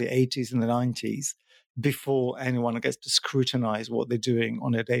happening in the 80s and the 90s before anyone gets to scrutinize what they're doing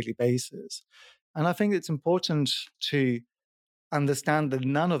on a daily basis. And I think it's important to understand that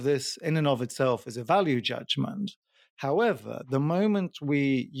none of this in and of itself is a value judgment. However, the moment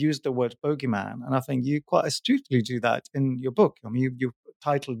we use the word bogeyman, and I think you quite astutely do that in your book, I mean, you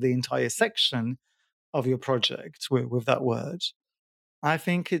titled the entire section of your project with that word, I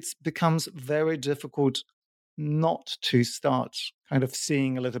think it becomes very difficult not to start kind of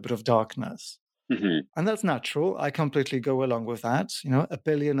seeing a little bit of darkness. And that's natural. I completely go along with that. A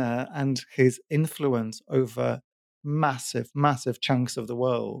billionaire and his influence over massive, massive chunks of the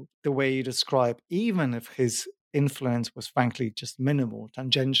world, the way you describe, even if his influence was frankly just minimal,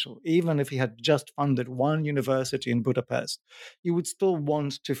 tangential, even if he had just funded one university in Budapest, you would still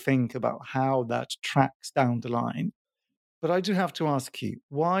want to think about how that tracks down the line. But I do have to ask you,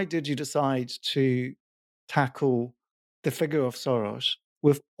 why did you decide to tackle the figure of Soros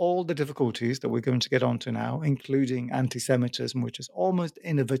with all the difficulties that we're going to get onto now, including anti-Semitism, which is almost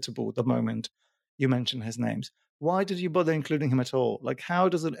inevitable the moment you mention his names? Why did you bother including him at all? Like, how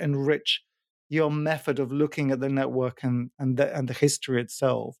does it enrich your method of looking at the network and the history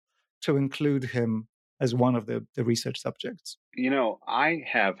itself to include him as one of the research subjects? I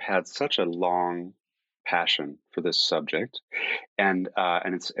have had such a long passion for this subject, and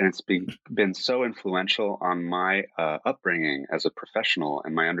it's been so influential on my upbringing as a professional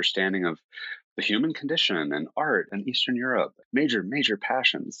and my understanding of the human condition and art and Eastern Europe, major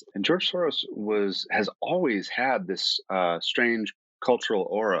passions. And George Soros has always had this strange cultural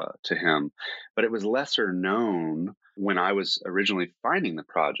aura to him, but it was lesser known when I was originally finding the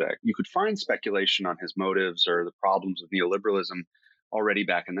project. You could find speculation on his motives or the problems of neoliberalism already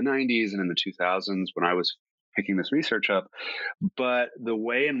back in the 90s and in the 2000s when I was picking this research up. But the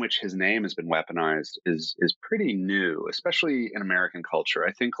way in which his name has been weaponized is pretty new, especially in American culture.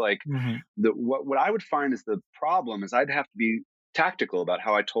 I think like what I would find is the problem is I'd have to be tactical about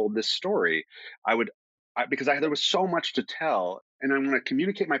how I told this story. Because there was so much to tell, and I want to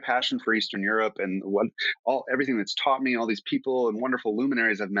communicate my passion for Eastern Europe and everything that's taught me, all these people and wonderful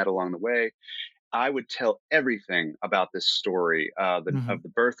luminaries I've met along the way. I would tell everything about this story of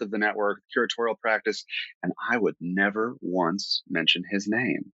the birth of the network, curatorial practice, and I would never once mention his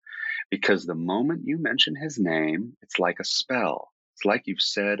name. Because the moment you mention his name, it's like a spell. It's like you've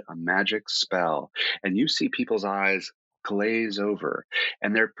said a magic spell, and you see people's eyes glaze over,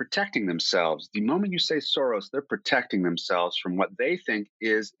 and they're protecting themselves. The moment you say Soros, they're protecting themselves from what they think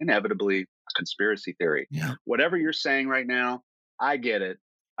is inevitably a conspiracy theory. Yeah. Whatever you're saying right now, I get it.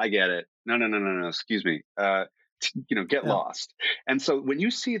 No. Excuse me. Get lost. And so when you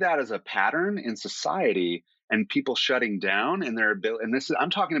see that as a pattern in society and people shutting down in their ability, and I'm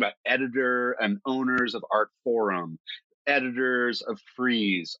talking about editor and owners of Artforum, editors of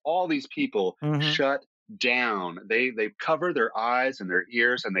Frieze, all these people shut down. They cover their eyes and their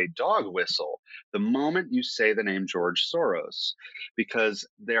ears and they dog whistle the moment you say the name George Soros, because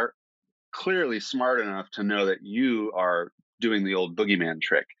they're clearly smart enough to know that you are doing the old boogeyman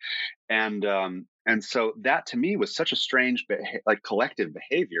trick. And so that to me was such a strange, collective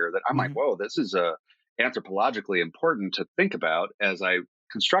behavior that I'm like, whoa, this is anthropologically important to think about as I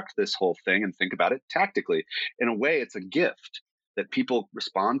construct this whole thing and think about it tactically. In a way, it's a gift that people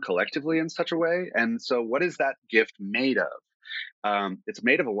respond collectively in such a way. And so what is that gift made of? It's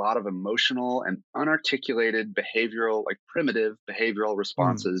made of a lot of emotional and unarticulated behavioral, primitive behavioral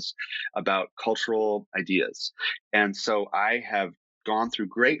responses about cultural ideas. And so I have gone through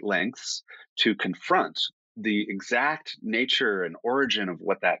great lengths to confront the exact nature and origin of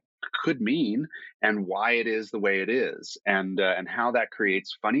what that could mean and why it is the way it is, and how that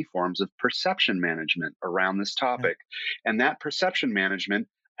creates funny forms of perception management around this topic. And that perception management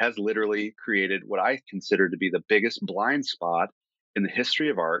has literally created what I consider to be the biggest blind spot in the history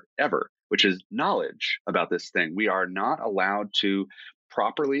of art ever, which is knowledge about this thing. We are not allowed to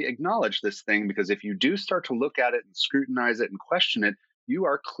properly acknowledge this thing, because if you do start to look at it and scrutinize it and question it, you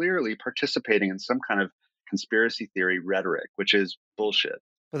are clearly participating in some kind of conspiracy theory rhetoric, which is bullshit.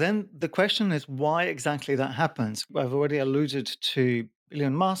 But then the question is why exactly that happens. I've already alluded to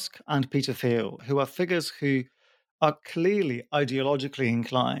Elon Musk and Peter Thiel, who are figures who are clearly ideologically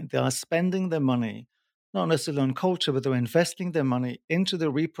inclined. They are spending their money, not necessarily on culture, but they're investing their money into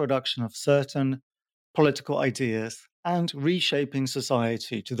the reproduction of certain political ideas and reshaping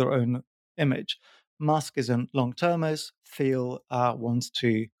society to their own image. Musk is a long-termist. Thiel wants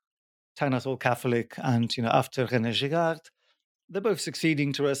to turn us all Catholic, and after René Girard, they're both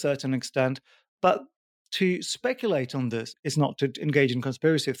succeeding to a certain extent. But to speculate on this is not to engage in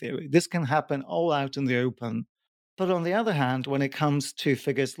conspiracy theory. This can happen all out in the open. But on the other hand, when it comes to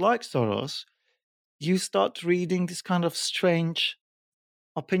figures like Soros, you start reading this kind of strange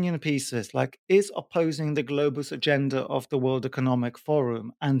opinion pieces, like, is opposing the globus agenda of the World Economic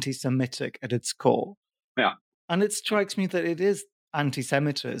Forum anti-Semitic at its core? Yeah. And it strikes me that it is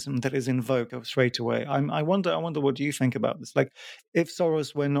anti-Semitism that is in vogue straight away. I wonder what you think about this. Like, if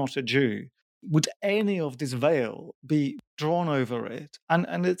Soros were not a Jew, would any of this veil be drawn over it?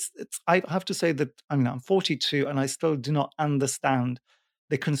 And it's I have to say that I'm 42 and I still do not understand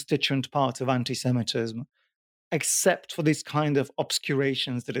the constituent parts of anti-Semitism, except for these kind of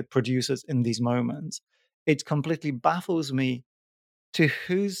obscurations that it produces in these moments. It completely baffles me to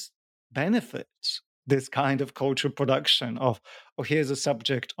whose benefit this kind of cultural production of here's a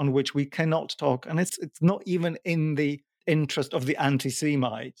subject on which we cannot talk, and it's not even in the interest of the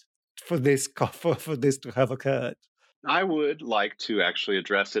anti-Semite for this to have occurred. I would like to actually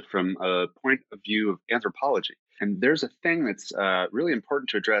address it from a point of view of anthropology. And there's a thing that's really important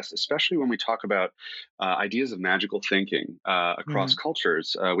to address, especially when we talk about ideas of magical thinking across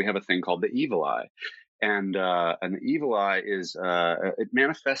cultures. We have a thing called the evil eye. And the evil eye is, it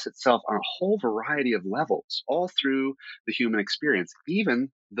manifests itself on a whole variety of levels, all through the human experience.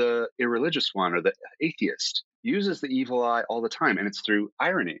 Even the irreligious one or the atheist uses the evil eye all the time, and it's through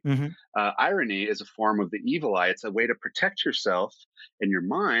irony. Irony is a form of the evil eye. It's a way to protect yourself and your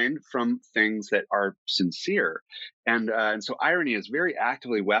mind from things that are sincere. And so irony is very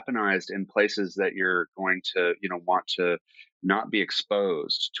actively weaponized in places that you're going to, want to not be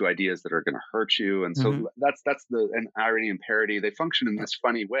exposed to ideas that are going to hurt you. And so that's an irony and parody. They function in this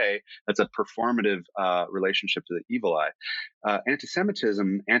funny way. That's a performative relationship to the evil eye.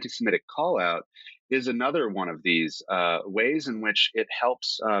 Anti-Semitism, anti-Semitic call out is another one of these ways in which it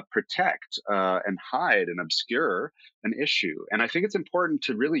helps protect and hide and obscure an issue. And I think it's important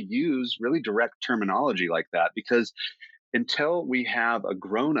to really use really direct terminology like that, because until we have a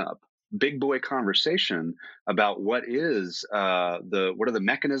grown-up big boy conversation about what are the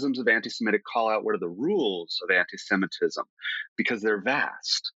mechanisms of anti-Semitic call out, what are the rules of anti-Semitism, because they're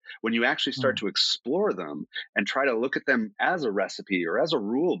vast. When you actually start to explore them and try to look at them as a recipe or as a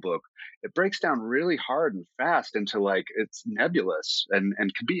rule book, it breaks down really hard and fast into like it's nebulous and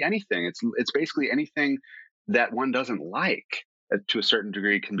could be anything. It's basically anything that one doesn't like. To a certain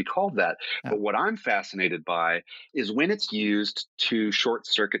degree can be called that. But what I'm fascinated by is when it's used to short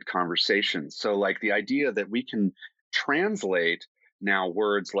circuit conversations. So like the idea that we can translate now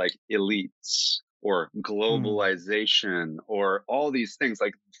words like elites or globalization or all these things,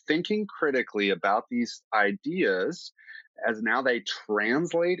 like thinking critically about these ideas as now they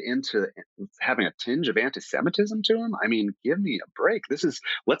translate into having a tinge of anti-Semitism to them. I mean, give me a break.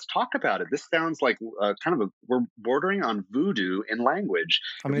 Let's talk about it. This sounds like we're bordering on voodoo in language.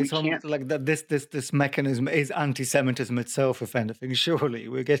 I mean, it's almost like that. This mechanism is anti-Semitism itself, if anything. Surely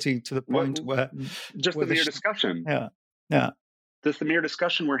we're getting to the point where just the mere discussion. Yeah. Just the mere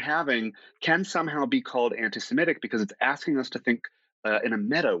discussion we're having can somehow be called anti-Semitic because it's asking us to think in a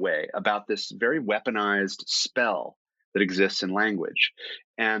meta way about this very weaponized spell that exists in language.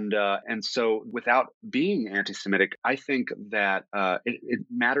 And so without being anti-Semitic, I think that it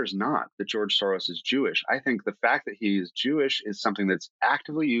matters not that George Soros is Jewish. I think the fact that he is Jewish is something that's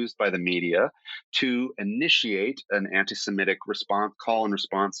actively used by the media to initiate an anti-Semitic call and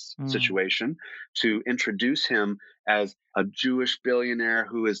response situation, to introduce him as a Jewish billionaire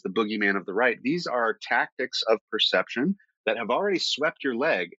who is the boogeyman of the right. These are tactics of perception that have already swept your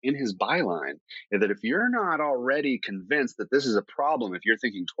leg in his byline, and that if you're not already convinced that this is a problem, if you're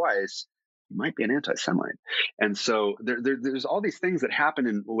thinking twice, you might be an anti-Semite. And so there's all these things that happen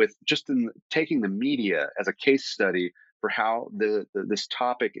in taking the media as a case study for how this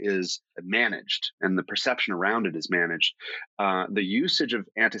topic is managed and the perception around it is managed. The usage of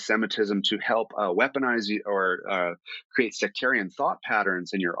anti-Semitism to help weaponize or create sectarian thought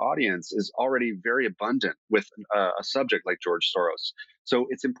patterns in your audience is already very abundant with a subject like George Soros. So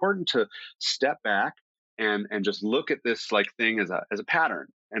it's important to step back and just look at this like thing as a pattern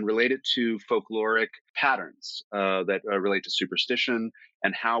and relate it to folkloric patterns that relate to superstition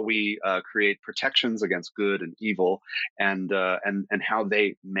and how we create protections against good and evil, and how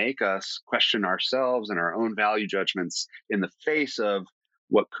they make us question ourselves and our own value judgments in the face of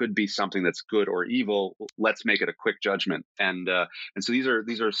what could be something that's good or evil. Let's make it a quick judgment, and so these are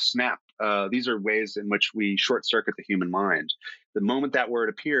these are ways in which we short circuit the human mind. The moment that word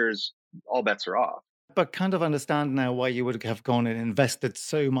appears, all bets are off. But kind of understand now why you would have gone and invested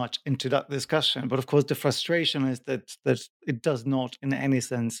so much into that discussion. But of course, the frustration is that it does not, in any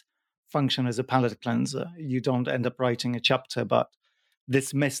sense, function as a palate cleanser. You don't end up writing a chapter about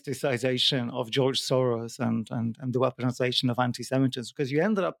this mysticization of George Soros and the weaponization of anti-Semitism, because you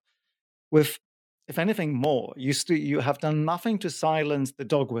ended up with, if anything more, you have done nothing to silence the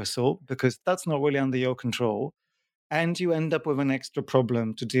dog whistle, because that's not really under your control, and you end up with an extra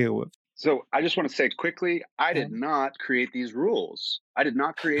problem to deal with. So I just want to say quickly, I did not create these rules. I did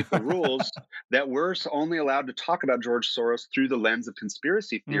not create the rules that we're only allowed to talk about George Soros through the lens of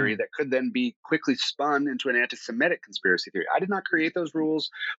conspiracy theory that could then be quickly spun into an anti-Semitic conspiracy theory. I did not create those rules.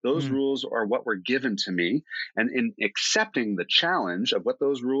 Those rules are what were given to me. And in accepting the challenge of what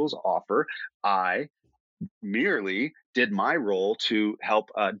those rules offer, I merely did my role to help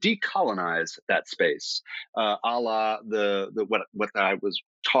decolonize that space, a la what I was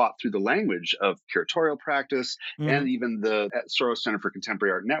taught through the language of curatorial practice and even the Soros Center for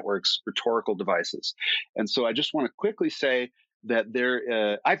Contemporary Art Network's rhetorical devices. And so I just want to quickly say that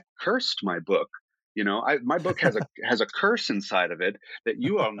I've cursed my book. My book has a curse inside of it that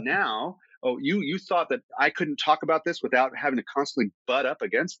you are now. Oh, you thought that I couldn't talk about this without having to constantly butt up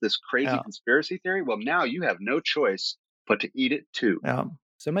against this crazy conspiracy theory? Well, now you have no choice but to eat it too. Yeah.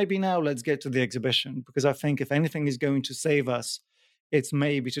 So maybe now let's get to the exhibition, because I think if anything is going to save us, it's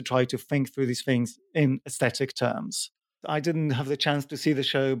maybe to try to think through these things in aesthetic terms. I didn't have the chance to see the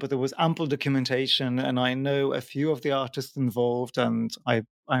show, but there was ample documentation, and I know a few of the artists involved, and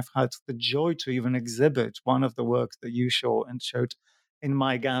I've had the joy to even exhibit one of the works that you showed in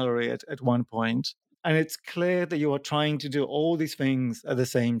my gallery at one point. And it's clear that you are trying to do all these things at the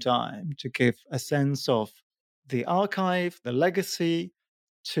same time to give a sense of the archive, the legacy,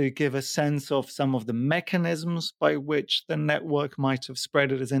 to give a sense of some of the mechanisms by which the network might have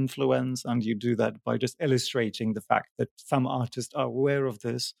spread its influence. And you do that by just illustrating the fact that some artists are aware of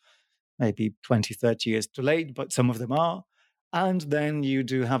this, maybe 20, 30 years too late, but some of them are. And then you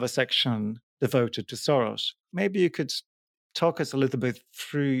do have a section devoted to Soros. Maybe you could talk us a little bit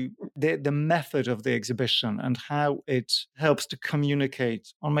through the method of the exhibition and how it helps to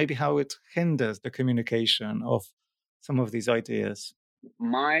communicate, or maybe how it hinders the communication of some of these ideas.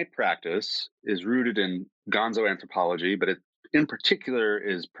 My practice is rooted in gonzo anthropology, but it in particular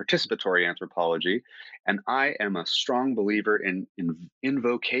is participatory anthropology. And I am a strong believer in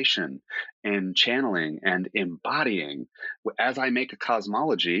invocation and channeling and embodying. As I make a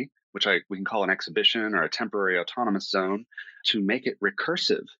cosmology, which we can call an exhibition or a temporary autonomous zone, to make it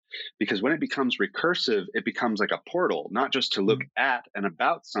recursive. Because when it becomes recursive, it becomes like a portal, not just to look at and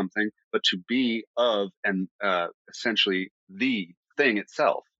about something, but to be of and essentially the thing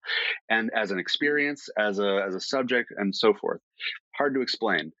itself. And as an experience, as a subject, and so forth. Hard to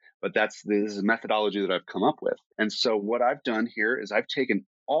explain, but this is a methodology that I've come up with. And so what I've done here is I've taken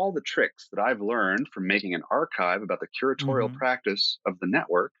all the tricks that I've learned from making an archive about the curatorial practice of the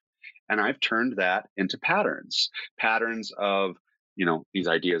network, and I've turned that into patterns of these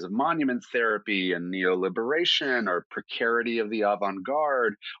ideas of monument therapy and neoliberation, or precarity of the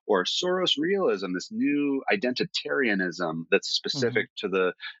avant-garde, or Soros realism, this new identitarianism that's specific to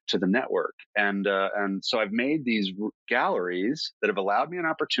the network. And so I've made these galleries that have allowed me an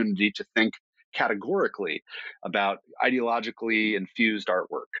opportunity to think categorically about ideologically infused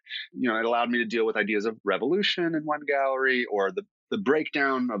artwork. It allowed me to deal with ideas of revolution in one gallery, or the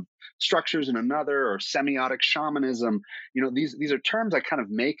breakdown of structures in another, or semiotic shamanism. These are terms I kind of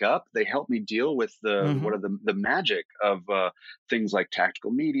make up. They help me deal with the magic of things like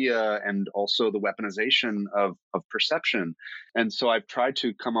tactical media, and also the weaponization of perception. And so I've tried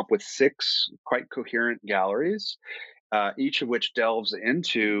to come up with 6 quite coherent galleries, each of which delves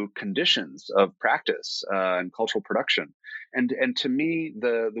into conditions of practice and cultural production. And to me,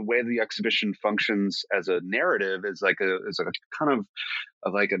 the way the exhibition functions as a narrative is like a kind of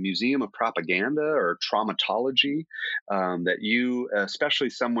like a museum of propaganda or traumatology, that you, especially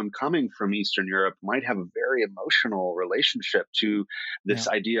someone coming from Eastern Europe, might have a very emotional relationship to this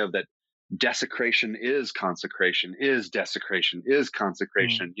idea of that desecration is consecration, is desecration is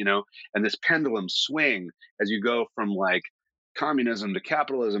consecration, and this pendulum swing as you go from like communism to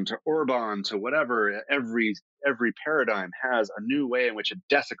capitalism to Orban to whatever. Every paradigm has a new way in which it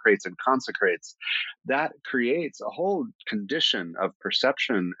desecrates and consecrates. That creates a whole condition of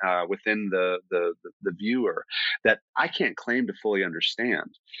perception within the viewer that I can't claim to fully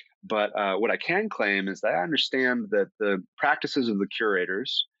understand. But what I can claim is that I understand that the practices of the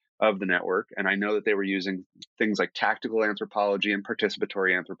curators of the network, and I know that they were using things like tactical anthropology and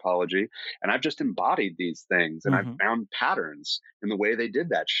participatory anthropology, and I've just embodied these things, and I've found patterns in the way they did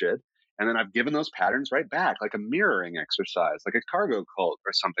that shit, and then I've given those patterns right back, like a mirroring exercise, like a cargo cult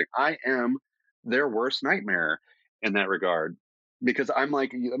or something. I am their worst nightmare in that regard, because I'm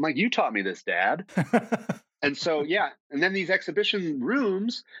like, you taught me this, Dad. And so, and then these exhibition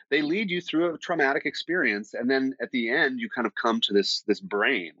rooms, they lead you through a traumatic experience. And then at the end, you kind of come to this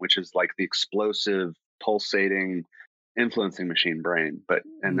brain, which is like the explosive, pulsating, influencing machine brain.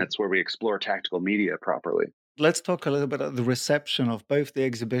 And that's where we explore tactical media properly. Let's talk a little bit about the reception of both the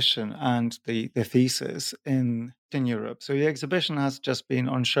exhibition and the thesis in Europe. So the exhibition has just been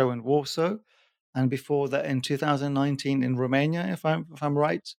on show in Warsaw, and before that in 2019 in Romania, if I'm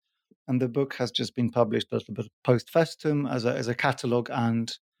right. And the book has just been published a little bit post festum as a catalogue.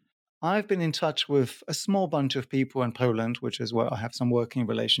 And I've been in touch with a small bunch of people in Poland, which is where I have some working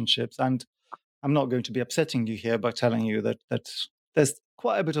relationships. And I'm not going to be upsetting you here by telling you that there's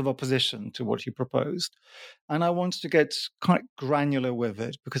quite a bit of opposition to what you proposed. And I want to get quite granular with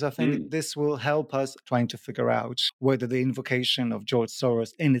it, because I think this will help us trying to figure out whether the invocation of George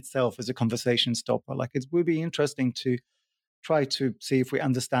Soros in itself is a conversation stopper. Like, it would be interesting to try to see if we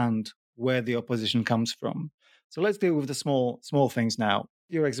understand where the opposition comes from. So let's deal with the small things now.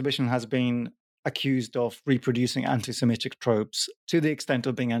 Your exhibition has been accused of reproducing anti-Semitic tropes to the extent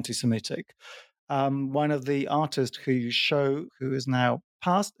of being anti-Semitic. One of the artists who you show, who is now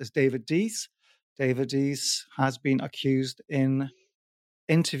passed, is David Dees. David Dees has been accused in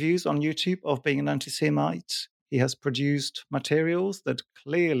interviews on YouTube of being an anti-Semite. He has produced materials that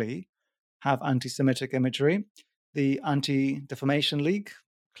clearly have anti-Semitic imagery. The Anti-Defamation League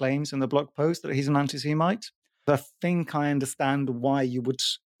claims in the blog post that he's an anti-Semite. I think I understand why you would,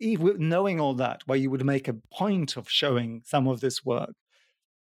 even knowing all that, why you would make a point of showing some of this work.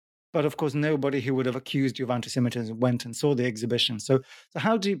 But of course, nobody who would have accused you of anti-Semitism went and saw the exhibition. So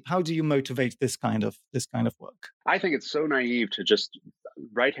how do you motivate this kind of work? I think it's so naive to just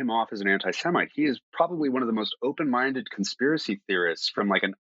write him off as an anti-Semite. He is probably one of the most open-minded conspiracy theorists from like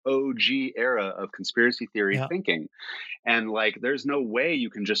an OG era of conspiracy theory thinking. And like, there's no way you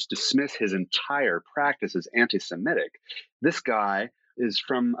can just dismiss his entire practice as anti-Semitic. This guy is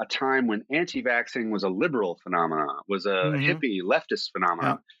from a time when anti-vaxxing was a liberal phenomenon, was a hippie leftist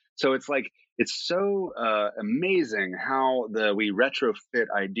phenomenon. So it's like, it's so amazing how we retrofit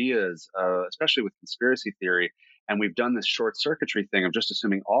ideas, especially with conspiracy theory. And we've done this short circuitry thing of just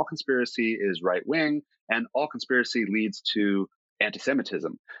assuming all conspiracy is right wing and all conspiracy leads to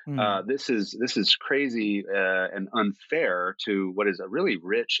anti-Semitism. This is crazy and unfair to what is a really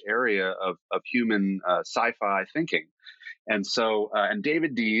rich area of human sci-fi thinking. And so, and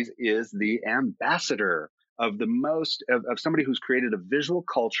David Dees is the ambassador of somebody who's created a visual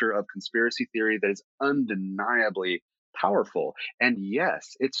culture of conspiracy theory that is undeniably powerful. And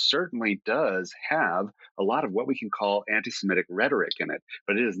yes, it certainly does have a lot of what we can call anti-Semitic rhetoric in it,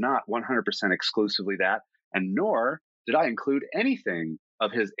 but it is not 100% exclusively that, and nor did I include anything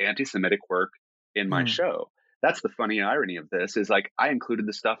of his anti-Semitic work in my show. That's the funny irony of this, is like I included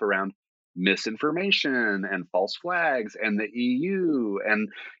the stuff around misinformation and false flags and the EU and,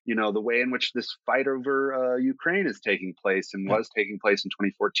 you know, the way in which this fight over Ukraine is taking place and was taking place in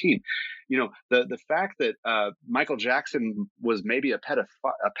 2014. You know, the fact that Michael Jackson was maybe a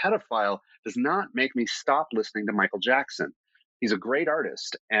pedophile does not make me stop listening to Michael Jackson. He's a great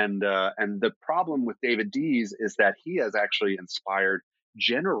artist. And the problem with David Dees is that he has actually inspired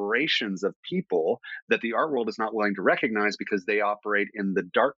generations of people that the art world is not willing to recognize because they operate in the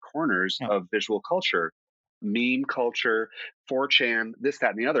dark corners of visual culture, meme culture, 4chan, this,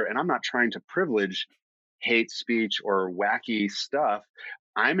 that, and the other. And I'm not trying to privilege hate speech or wacky stuff.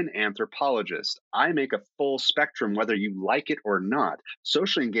 I'm an anthropologist. I make a full spectrum, whether you like it or not.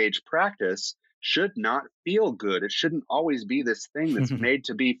 Socially engaged practice should not feel good. It shouldn't always be this thing that's made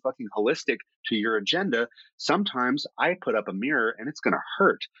to be fucking holistic to your agenda. Sometimes I put up a mirror and it's going to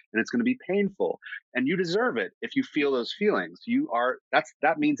hurt and it's going to be painful, and you deserve it if you feel those feelings.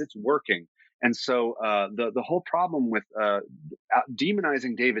 That means it's working. And so the whole problem with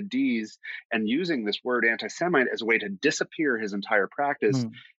demonizing David Dees and using this word anti-Semite as a way to disappear his entire practice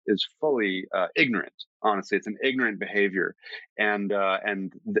is fully ignorant. Honestly, it's an ignorant behavior, and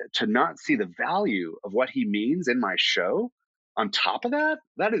to not see the value of what he means in my show, on top of that,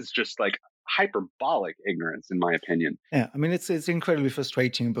 that is just like hyperbolic ignorance, in my opinion. Yeah, I mean, it's incredibly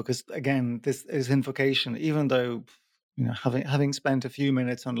frustrating because, again, this is invocation. Even though, you know, having spent a few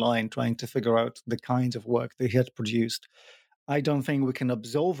minutes online trying to figure out the kinds of work that he had produced, I don't think we can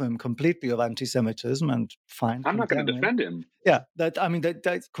absolve him completely of anti-Semitism and fine. I'm not going to defend him. Yeah, that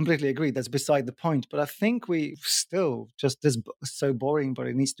completely agree. That's beside the point. But I think we still, just this so boring, but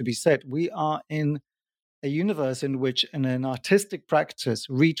it needs to be said, we are in a universe in which in an artistic practice,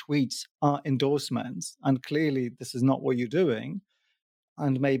 retweets are endorsements. And clearly this is not what you're doing.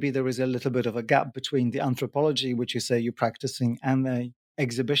 And maybe there is a little bit of a gap between the anthropology, which you say you're practicing, and the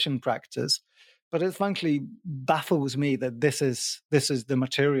exhibition practice. But it frankly baffles me that this is the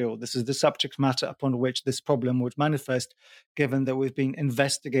material, this is the subject matter upon which this problem would manifest, given that we've been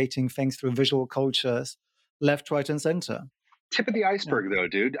investigating things through visual cultures, left, right, and center. Tip of the iceberg, though,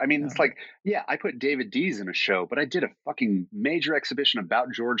 dude. I mean, it's like, I put David Dees in a show, but I did a fucking major exhibition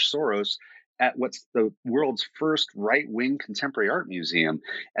about George Soros at what's the world's first right-wing contemporary art museum.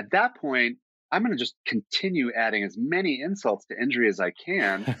 At that point, I'm going to just continue adding as many insults to injury as I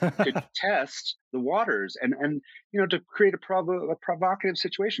can to test the waters and you know, to create a provocative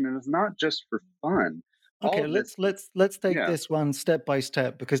situation. And it's not just for fun. Okay, let's take this one step by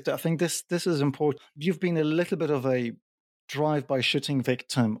step, because I think this is important. You've been a little bit of a drive-by shooting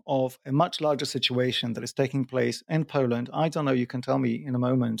victim of a much larger situation that is taking place in Poland. I don't know, you can tell me in a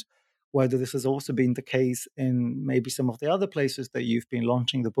moment whether this has also been the case in maybe some of the other places that you've been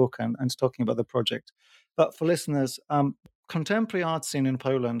launching the book and talking about the project. But for listeners, contemporary art scene in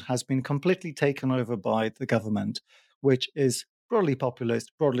Poland has been completely taken over by the government, which is broadly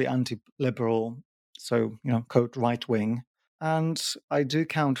populist, broadly anti-liberal, so, you know, quote, right-wing. And I do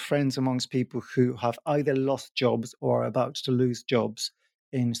count friends amongst people who have either lost jobs or are about to lose jobs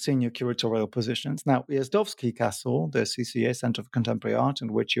in senior curatorial positions. Now, Ujazdowski Castle, the CCA, Centre for Contemporary Art,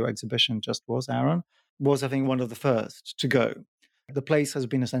 in which your exhibition just was, Aaron, was, I think, one of the first to go. The place has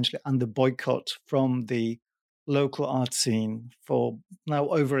been essentially under boycott from the local art scene for now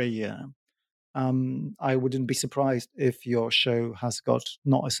over a year. I wouldn't be surprised if your show has got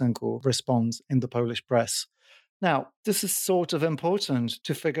not a single response in the Polish press. Now, this is sort of important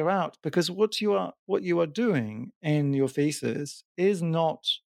to figure out because what you are doing in your thesis is not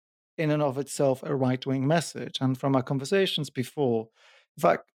in and of itself a right-wing message. And from our conversations before, in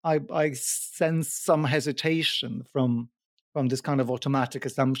fact, I sense some hesitation from this kind of automatic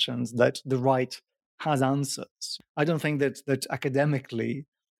assumptions that the right has answers. I don't think that academically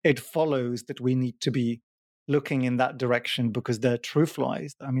it follows that we need to be looking in that direction because they're truth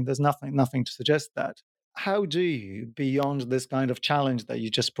lies. I mean, there's nothing to suggest that. How do you, beyond this kind of challenge that you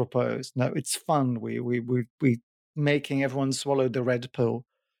just proposed? No, it's fun. We making everyone swallow the red pill.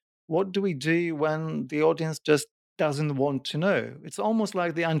 What do we do when the audience just doesn't want to know? It's almost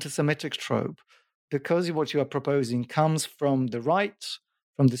like the anti-Semitic trope. Because what you are proposing comes from the right,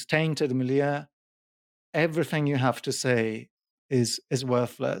 from this tainted milieu, everything you have to say is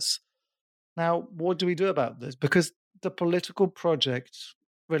worthless. Now, what do we do about this? Because the political project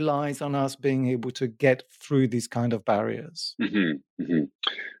relies on us being able to get through these kind of barriers. Mm-hmm, mm-hmm.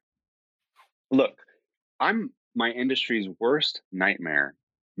 Look, I'm my industry's worst nightmare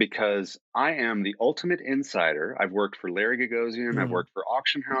because I am the ultimate insider. I've worked for Larry Gagosian, I've worked for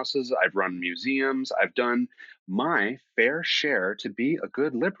auction houses, I've run museums, I've done my fair share to be a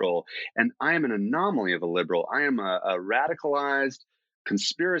good liberal. And I am an anomaly of a liberal. I am a radicalized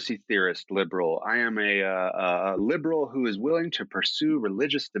conspiracy theorist liberal. I am a liberal who is willing to pursue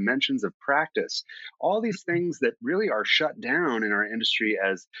religious dimensions of practice. All these things that really are shut down in our industry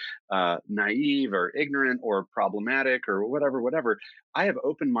as naive or ignorant or problematic or whatever. I have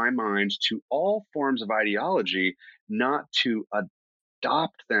opened my mind to all forms of ideology, not to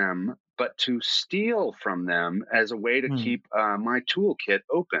adopt them, but to steal from them as a way to keep my toolkit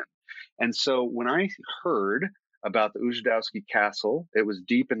open. And so when I heard about the Ujazdowski Castle, it was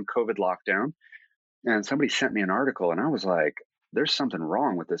deep in COVID lockdown, and somebody sent me an article, and I was like, there's something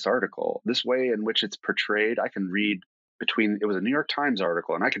wrong with this article. This way in which it's portrayed, I can read between, it was a New York Times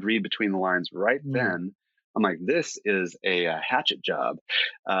article, and I could read between the lines right then. I'm like, this is a hatchet job.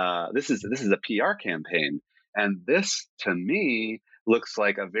 This is a PR campaign. And this, to me, looks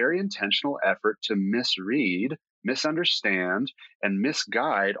like a very intentional effort to misread, misunderstand, and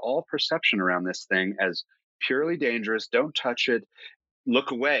misguide all perception around this thing as purely dangerous. Don't touch it. Look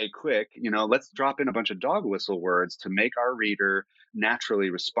away quick. Let's drop in a bunch of dog whistle words to make our reader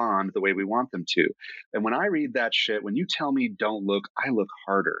naturally respond the way we want them to. And when I read that shit, when you tell me don't look, I look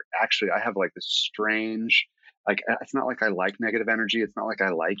harder. Actually, I have like this strange, it's not like I like negative energy. It's not like I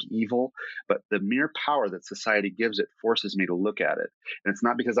like evil, but the mere power that society gives it forces me to look at it. And it's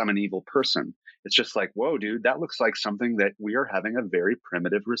not because I'm an evil person. It's just like, whoa, dude, that looks like something that we are having a very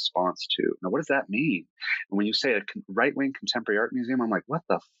primitive response to. Now, what does that mean? And when you say a right-wing contemporary art museum, I'm like, what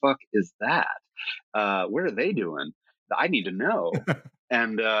the fuck is that? What are they doing? I need to know.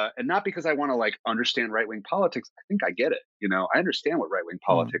 And not because I want to understand right-wing politics. I think I get it. I understand what right-wing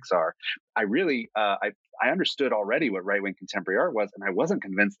politics are. I really, I understood already what right-wing contemporary art was, and I wasn't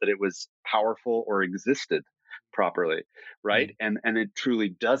convinced that it was powerful or existed properly, right? And it truly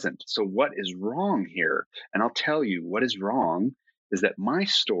doesn't. So what is wrong here? And I'll tell you what is wrong is that my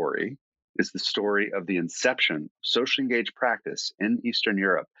story is the story of the inception of socially engaged practice in Eastern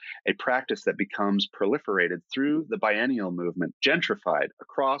Europe, a practice that becomes proliferated through the biennial movement, gentrified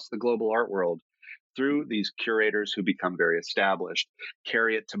across the global art world through these curators who become very established,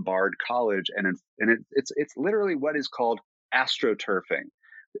 carry it to Bard College, and it's literally what is called astroturfing.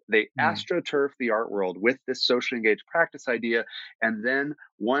 They astroturf the art world with this socially engaged practice idea, and then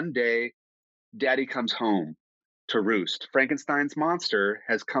one day, Daddy comes home to roost. Frankenstein's monster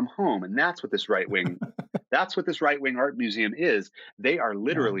has come home, and that's what this right wing art museum is. They are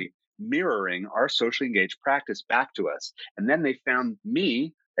literally mirroring our socially engaged practice back to us. And then they found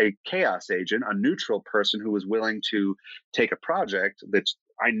me, a chaos agent, a neutral person who was willing to take a project that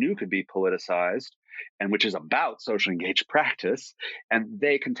I knew could be politicized and which is about socially engaged practice, and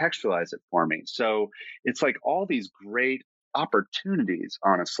they contextualize it for me. So it's like all these great opportunities,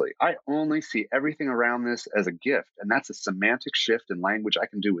 honestly. I only see everything around this as a gift, and that's a semantic shift in language I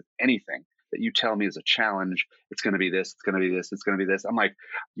can do with anything that you tell me is a challenge. It's going to be this, it's going to be this, it's going to be this. I'm like,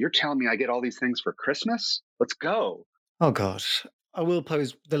 you're telling me I get all these things for Christmas? Let's go. Oh gosh. I will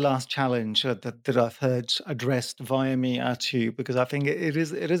pose the last challenge that I've heard addressed via me at you, because I think it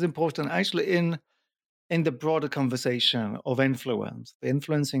is important actually in the broader conversation of influence. The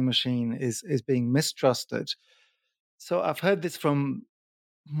influencing machine is being mistrusted. So I've heard this from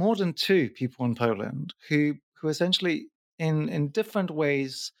more than two people in Poland who essentially in different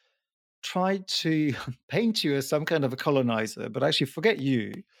ways tried to paint you as some kind of a colonizer, but actually forget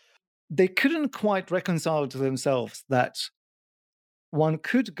you. They couldn't quite reconcile to themselves that one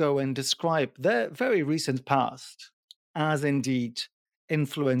could go and describe their very recent past as indeed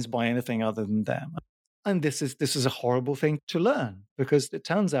influenced by anything other than them. And this is a horrible thing to learn, because it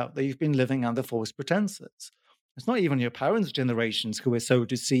turns out that you've been living under false pretenses. It's not even your parents' generations who were so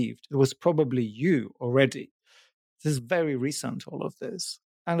deceived. It was probably you already. This is very recent, all of this.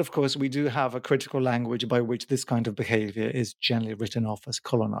 And of course, we do have a critical language by which this kind of behavior is generally written off as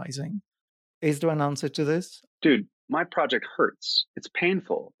colonizing. Is there an answer to this? Dude, my project hurts. It's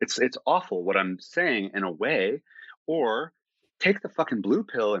painful. It's awful what I'm saying in a way. Or take the fucking blue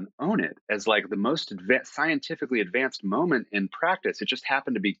pill and own it as like the most scientifically advanced moment in practice. It just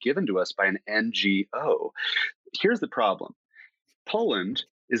happened to be given to us by an NGO. Here's the problem. Poland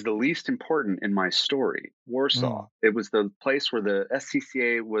is the least important in my story. Warsaw. It was the place where the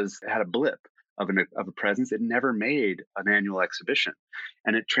SCCA had a blip of a presence. It never made an annual exhibition,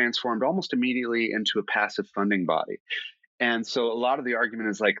 and it transformed almost immediately into a passive funding body. And so a lot of the argument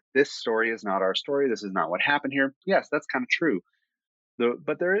is like, this story is not our story. This is not what happened here. Yes, that's kind of true.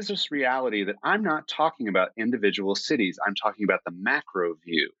 But there is this reality that I'm not talking about individual cities. I'm talking about the macro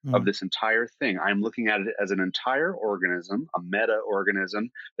view of this entire thing. I'm looking at it as an entire organism, a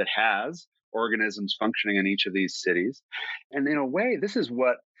meta-organism that has organisms functioning in each of these cities. And in a way, this is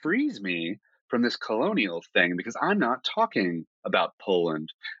what frees me from this colonial thing, because I'm not talking about Poland.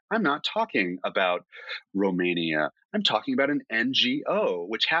 I'm not talking about Romania. I'm talking about an NGO,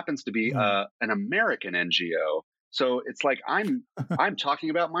 which happens to be an American NGO. So it's like I'm talking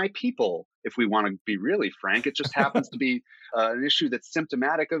about my people. If we want to be really frank, it just happens to be an issue that's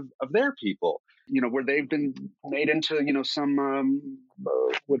symptomatic of their people. You know, where they've been made into, you know, some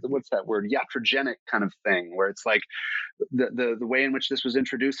what's that word, iatrogenic kind of thing, where it's like the way in which this was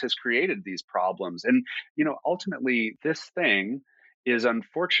introduced has created these problems. And you know, ultimately, this thing is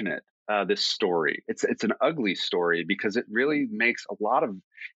unfortunate. This story, it's an ugly story, because it really makes a lot of,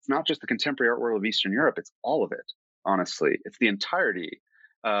 it's not just the contemporary art world of Eastern Europe, it's all of it. Honestly, it's the entirety.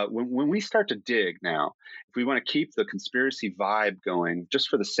 When we start to dig now, if we want to keep the conspiracy vibe going, just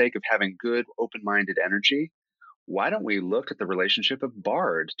for the sake of having good, open-minded energy, why don't we look at the relationship of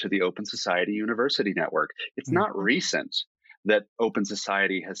BARD to the Open Society University Network? It's not recent that Open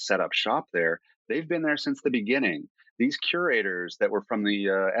Society has set up shop there. They've been there since the beginning. These curators that were from the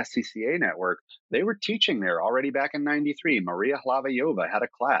SCCA network, they were teaching there already back in '93. Maria Hlavajova had a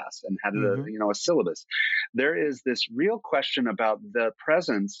class and had a syllabus. There is this real question about the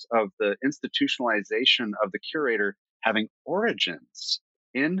presence of the institutionalization of the curator having origins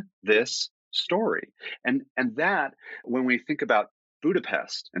in this story. And that, when we think about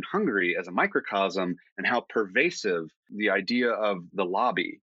Budapest and Hungary as a microcosm, and how pervasive the idea of the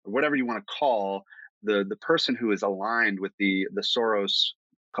lobby, or whatever you want to call the person who is aligned with the Soros,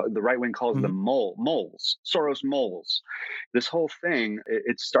 the right wing calls them moles, Soros moles. This whole thing,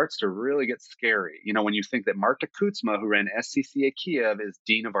 it starts to really get scary. You know, when you think that Marta Kutsma, who ran SCCA Kiev, is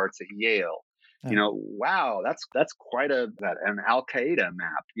Dean of Arts at Yale. You know, wow, that's quite an Al Qaeda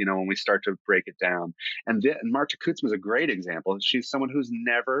map. You know, when we start to break it down, and Marta Kutsma is a great example. She's someone who's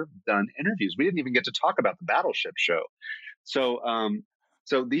never done interviews. We didn't even get to talk about the Battleship show.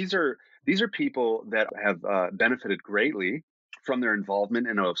 So these are people that have benefited greatly from their involvement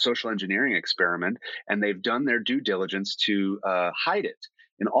in a social engineering experiment, and they've done their due diligence to hide it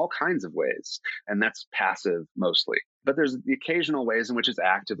in all kinds of ways. And that's passive mostly. But there's the occasional ways in which it's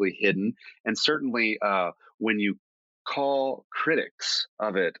actively hidden. And certainly when you call critics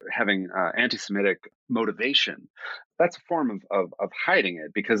of it having anti-Semitic motivation, that's a form of hiding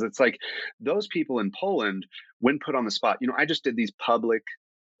it, because it's like those people in Poland, when put on the spot, you know, I just did these public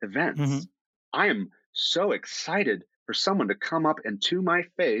events. I am so excited for someone to come up and to my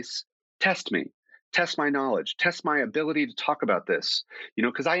face, test me, test my knowledge, test my ability to talk about this, you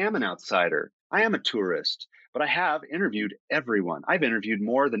know, because I am an outsider. I am a tourist, but I have interviewed everyone. I've interviewed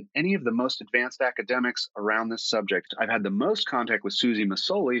more than any of the most advanced academics around this subject. I've had the most contact with Susie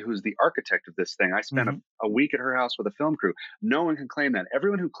Masoli, who's the architect of this thing. I spent a week at her house with a film crew. No one can claim that.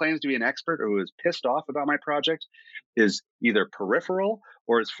 Everyone who claims to be an expert or who is pissed off about my project is either peripheral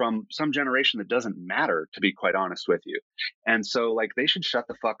or is from some generation that doesn't matter, to be quite honest with you. And so, like, they should shut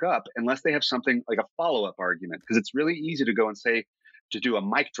the fuck up unless they have something like a follow-up argument, because it's really easy to go and say, to do a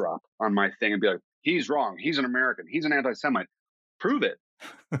mic drop on my thing and be like, he's wrong, he's an American, he's an anti-Semite. Prove it.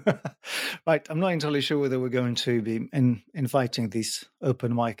 Right. I'm not entirely sure whether we're going to be inviting these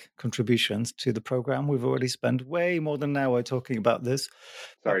open mic contributions to the program. We've already spent way more than an hour talking about this.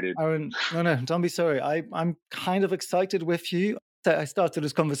 Sorry, dude. Aaron, no, don't be sorry. I'm kind of excited with you. I started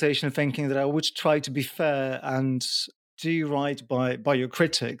this conversation thinking that I would try to be fair and do right by your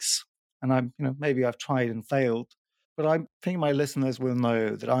critics. And maybe I've tried and failed. but I think my listeners will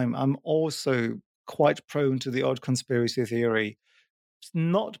know that I'm also quite prone to the odd conspiracy theory. It's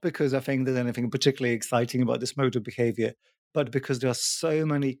not because I think there's anything particularly exciting about this mode of behavior, but because there are so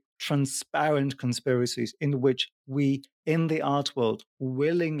many transparent conspiracies in which we in the art world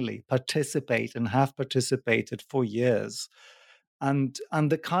willingly participate and have participated for years. And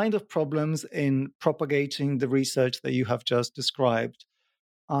the kind of problems in propagating the research that you have just described,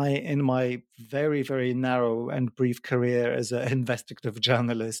 in my very, very narrow and brief career as an investigative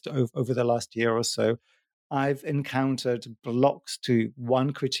journalist over the last year or so, I've encountered blocks to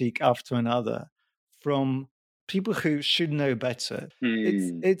one critique after another from people who should know better.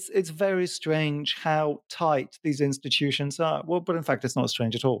 It's very strange how tight these institutions are. Well, but in fact, it's not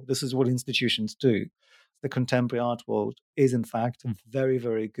strange at all. This is what institutions do. The contemporary art world is, in fact, a very,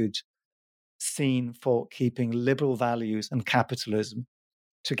 very good scene for keeping liberal values and capitalism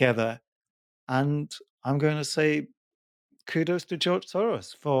together. And I'm going to say kudos to George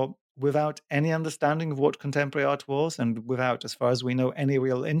Soros for, without any understanding of what contemporary art was and without, as far as we know, any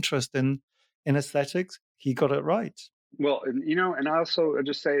real interest in aesthetics, he got it right. Well, and I also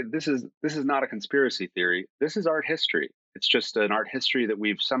just say this is not a conspiracy theory. This is art history. It's just an art history that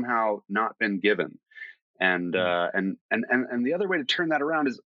we've somehow not been given. And the other way to turn that around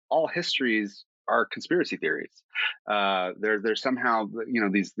is all histories are conspiracy theories. They're somehow,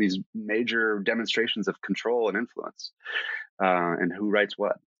 these major demonstrations of control and influence, and who writes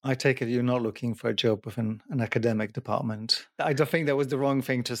what. I take it you're not looking for a job with an academic department. I don't think that was the wrong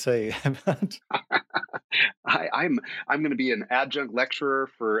thing to say. I'm going to be an adjunct lecturer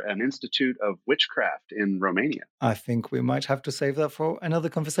for an Institute of Witchcraft in Romania. I think we might have to save that for another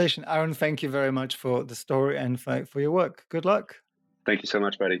conversation. Aaron, thank you very much for the story and for your work. Good luck. Thank you so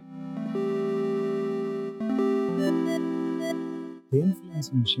much, buddy. The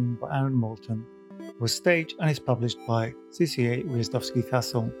Influencing Machine by Aaron Moulton was staged and is published by CCA Ujazdowski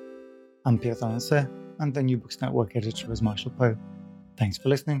Castle. I'm Pierre Talenset, and the New Books Network editor is Marshall Poe. Thanks for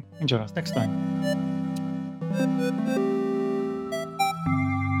listening, and join us next time.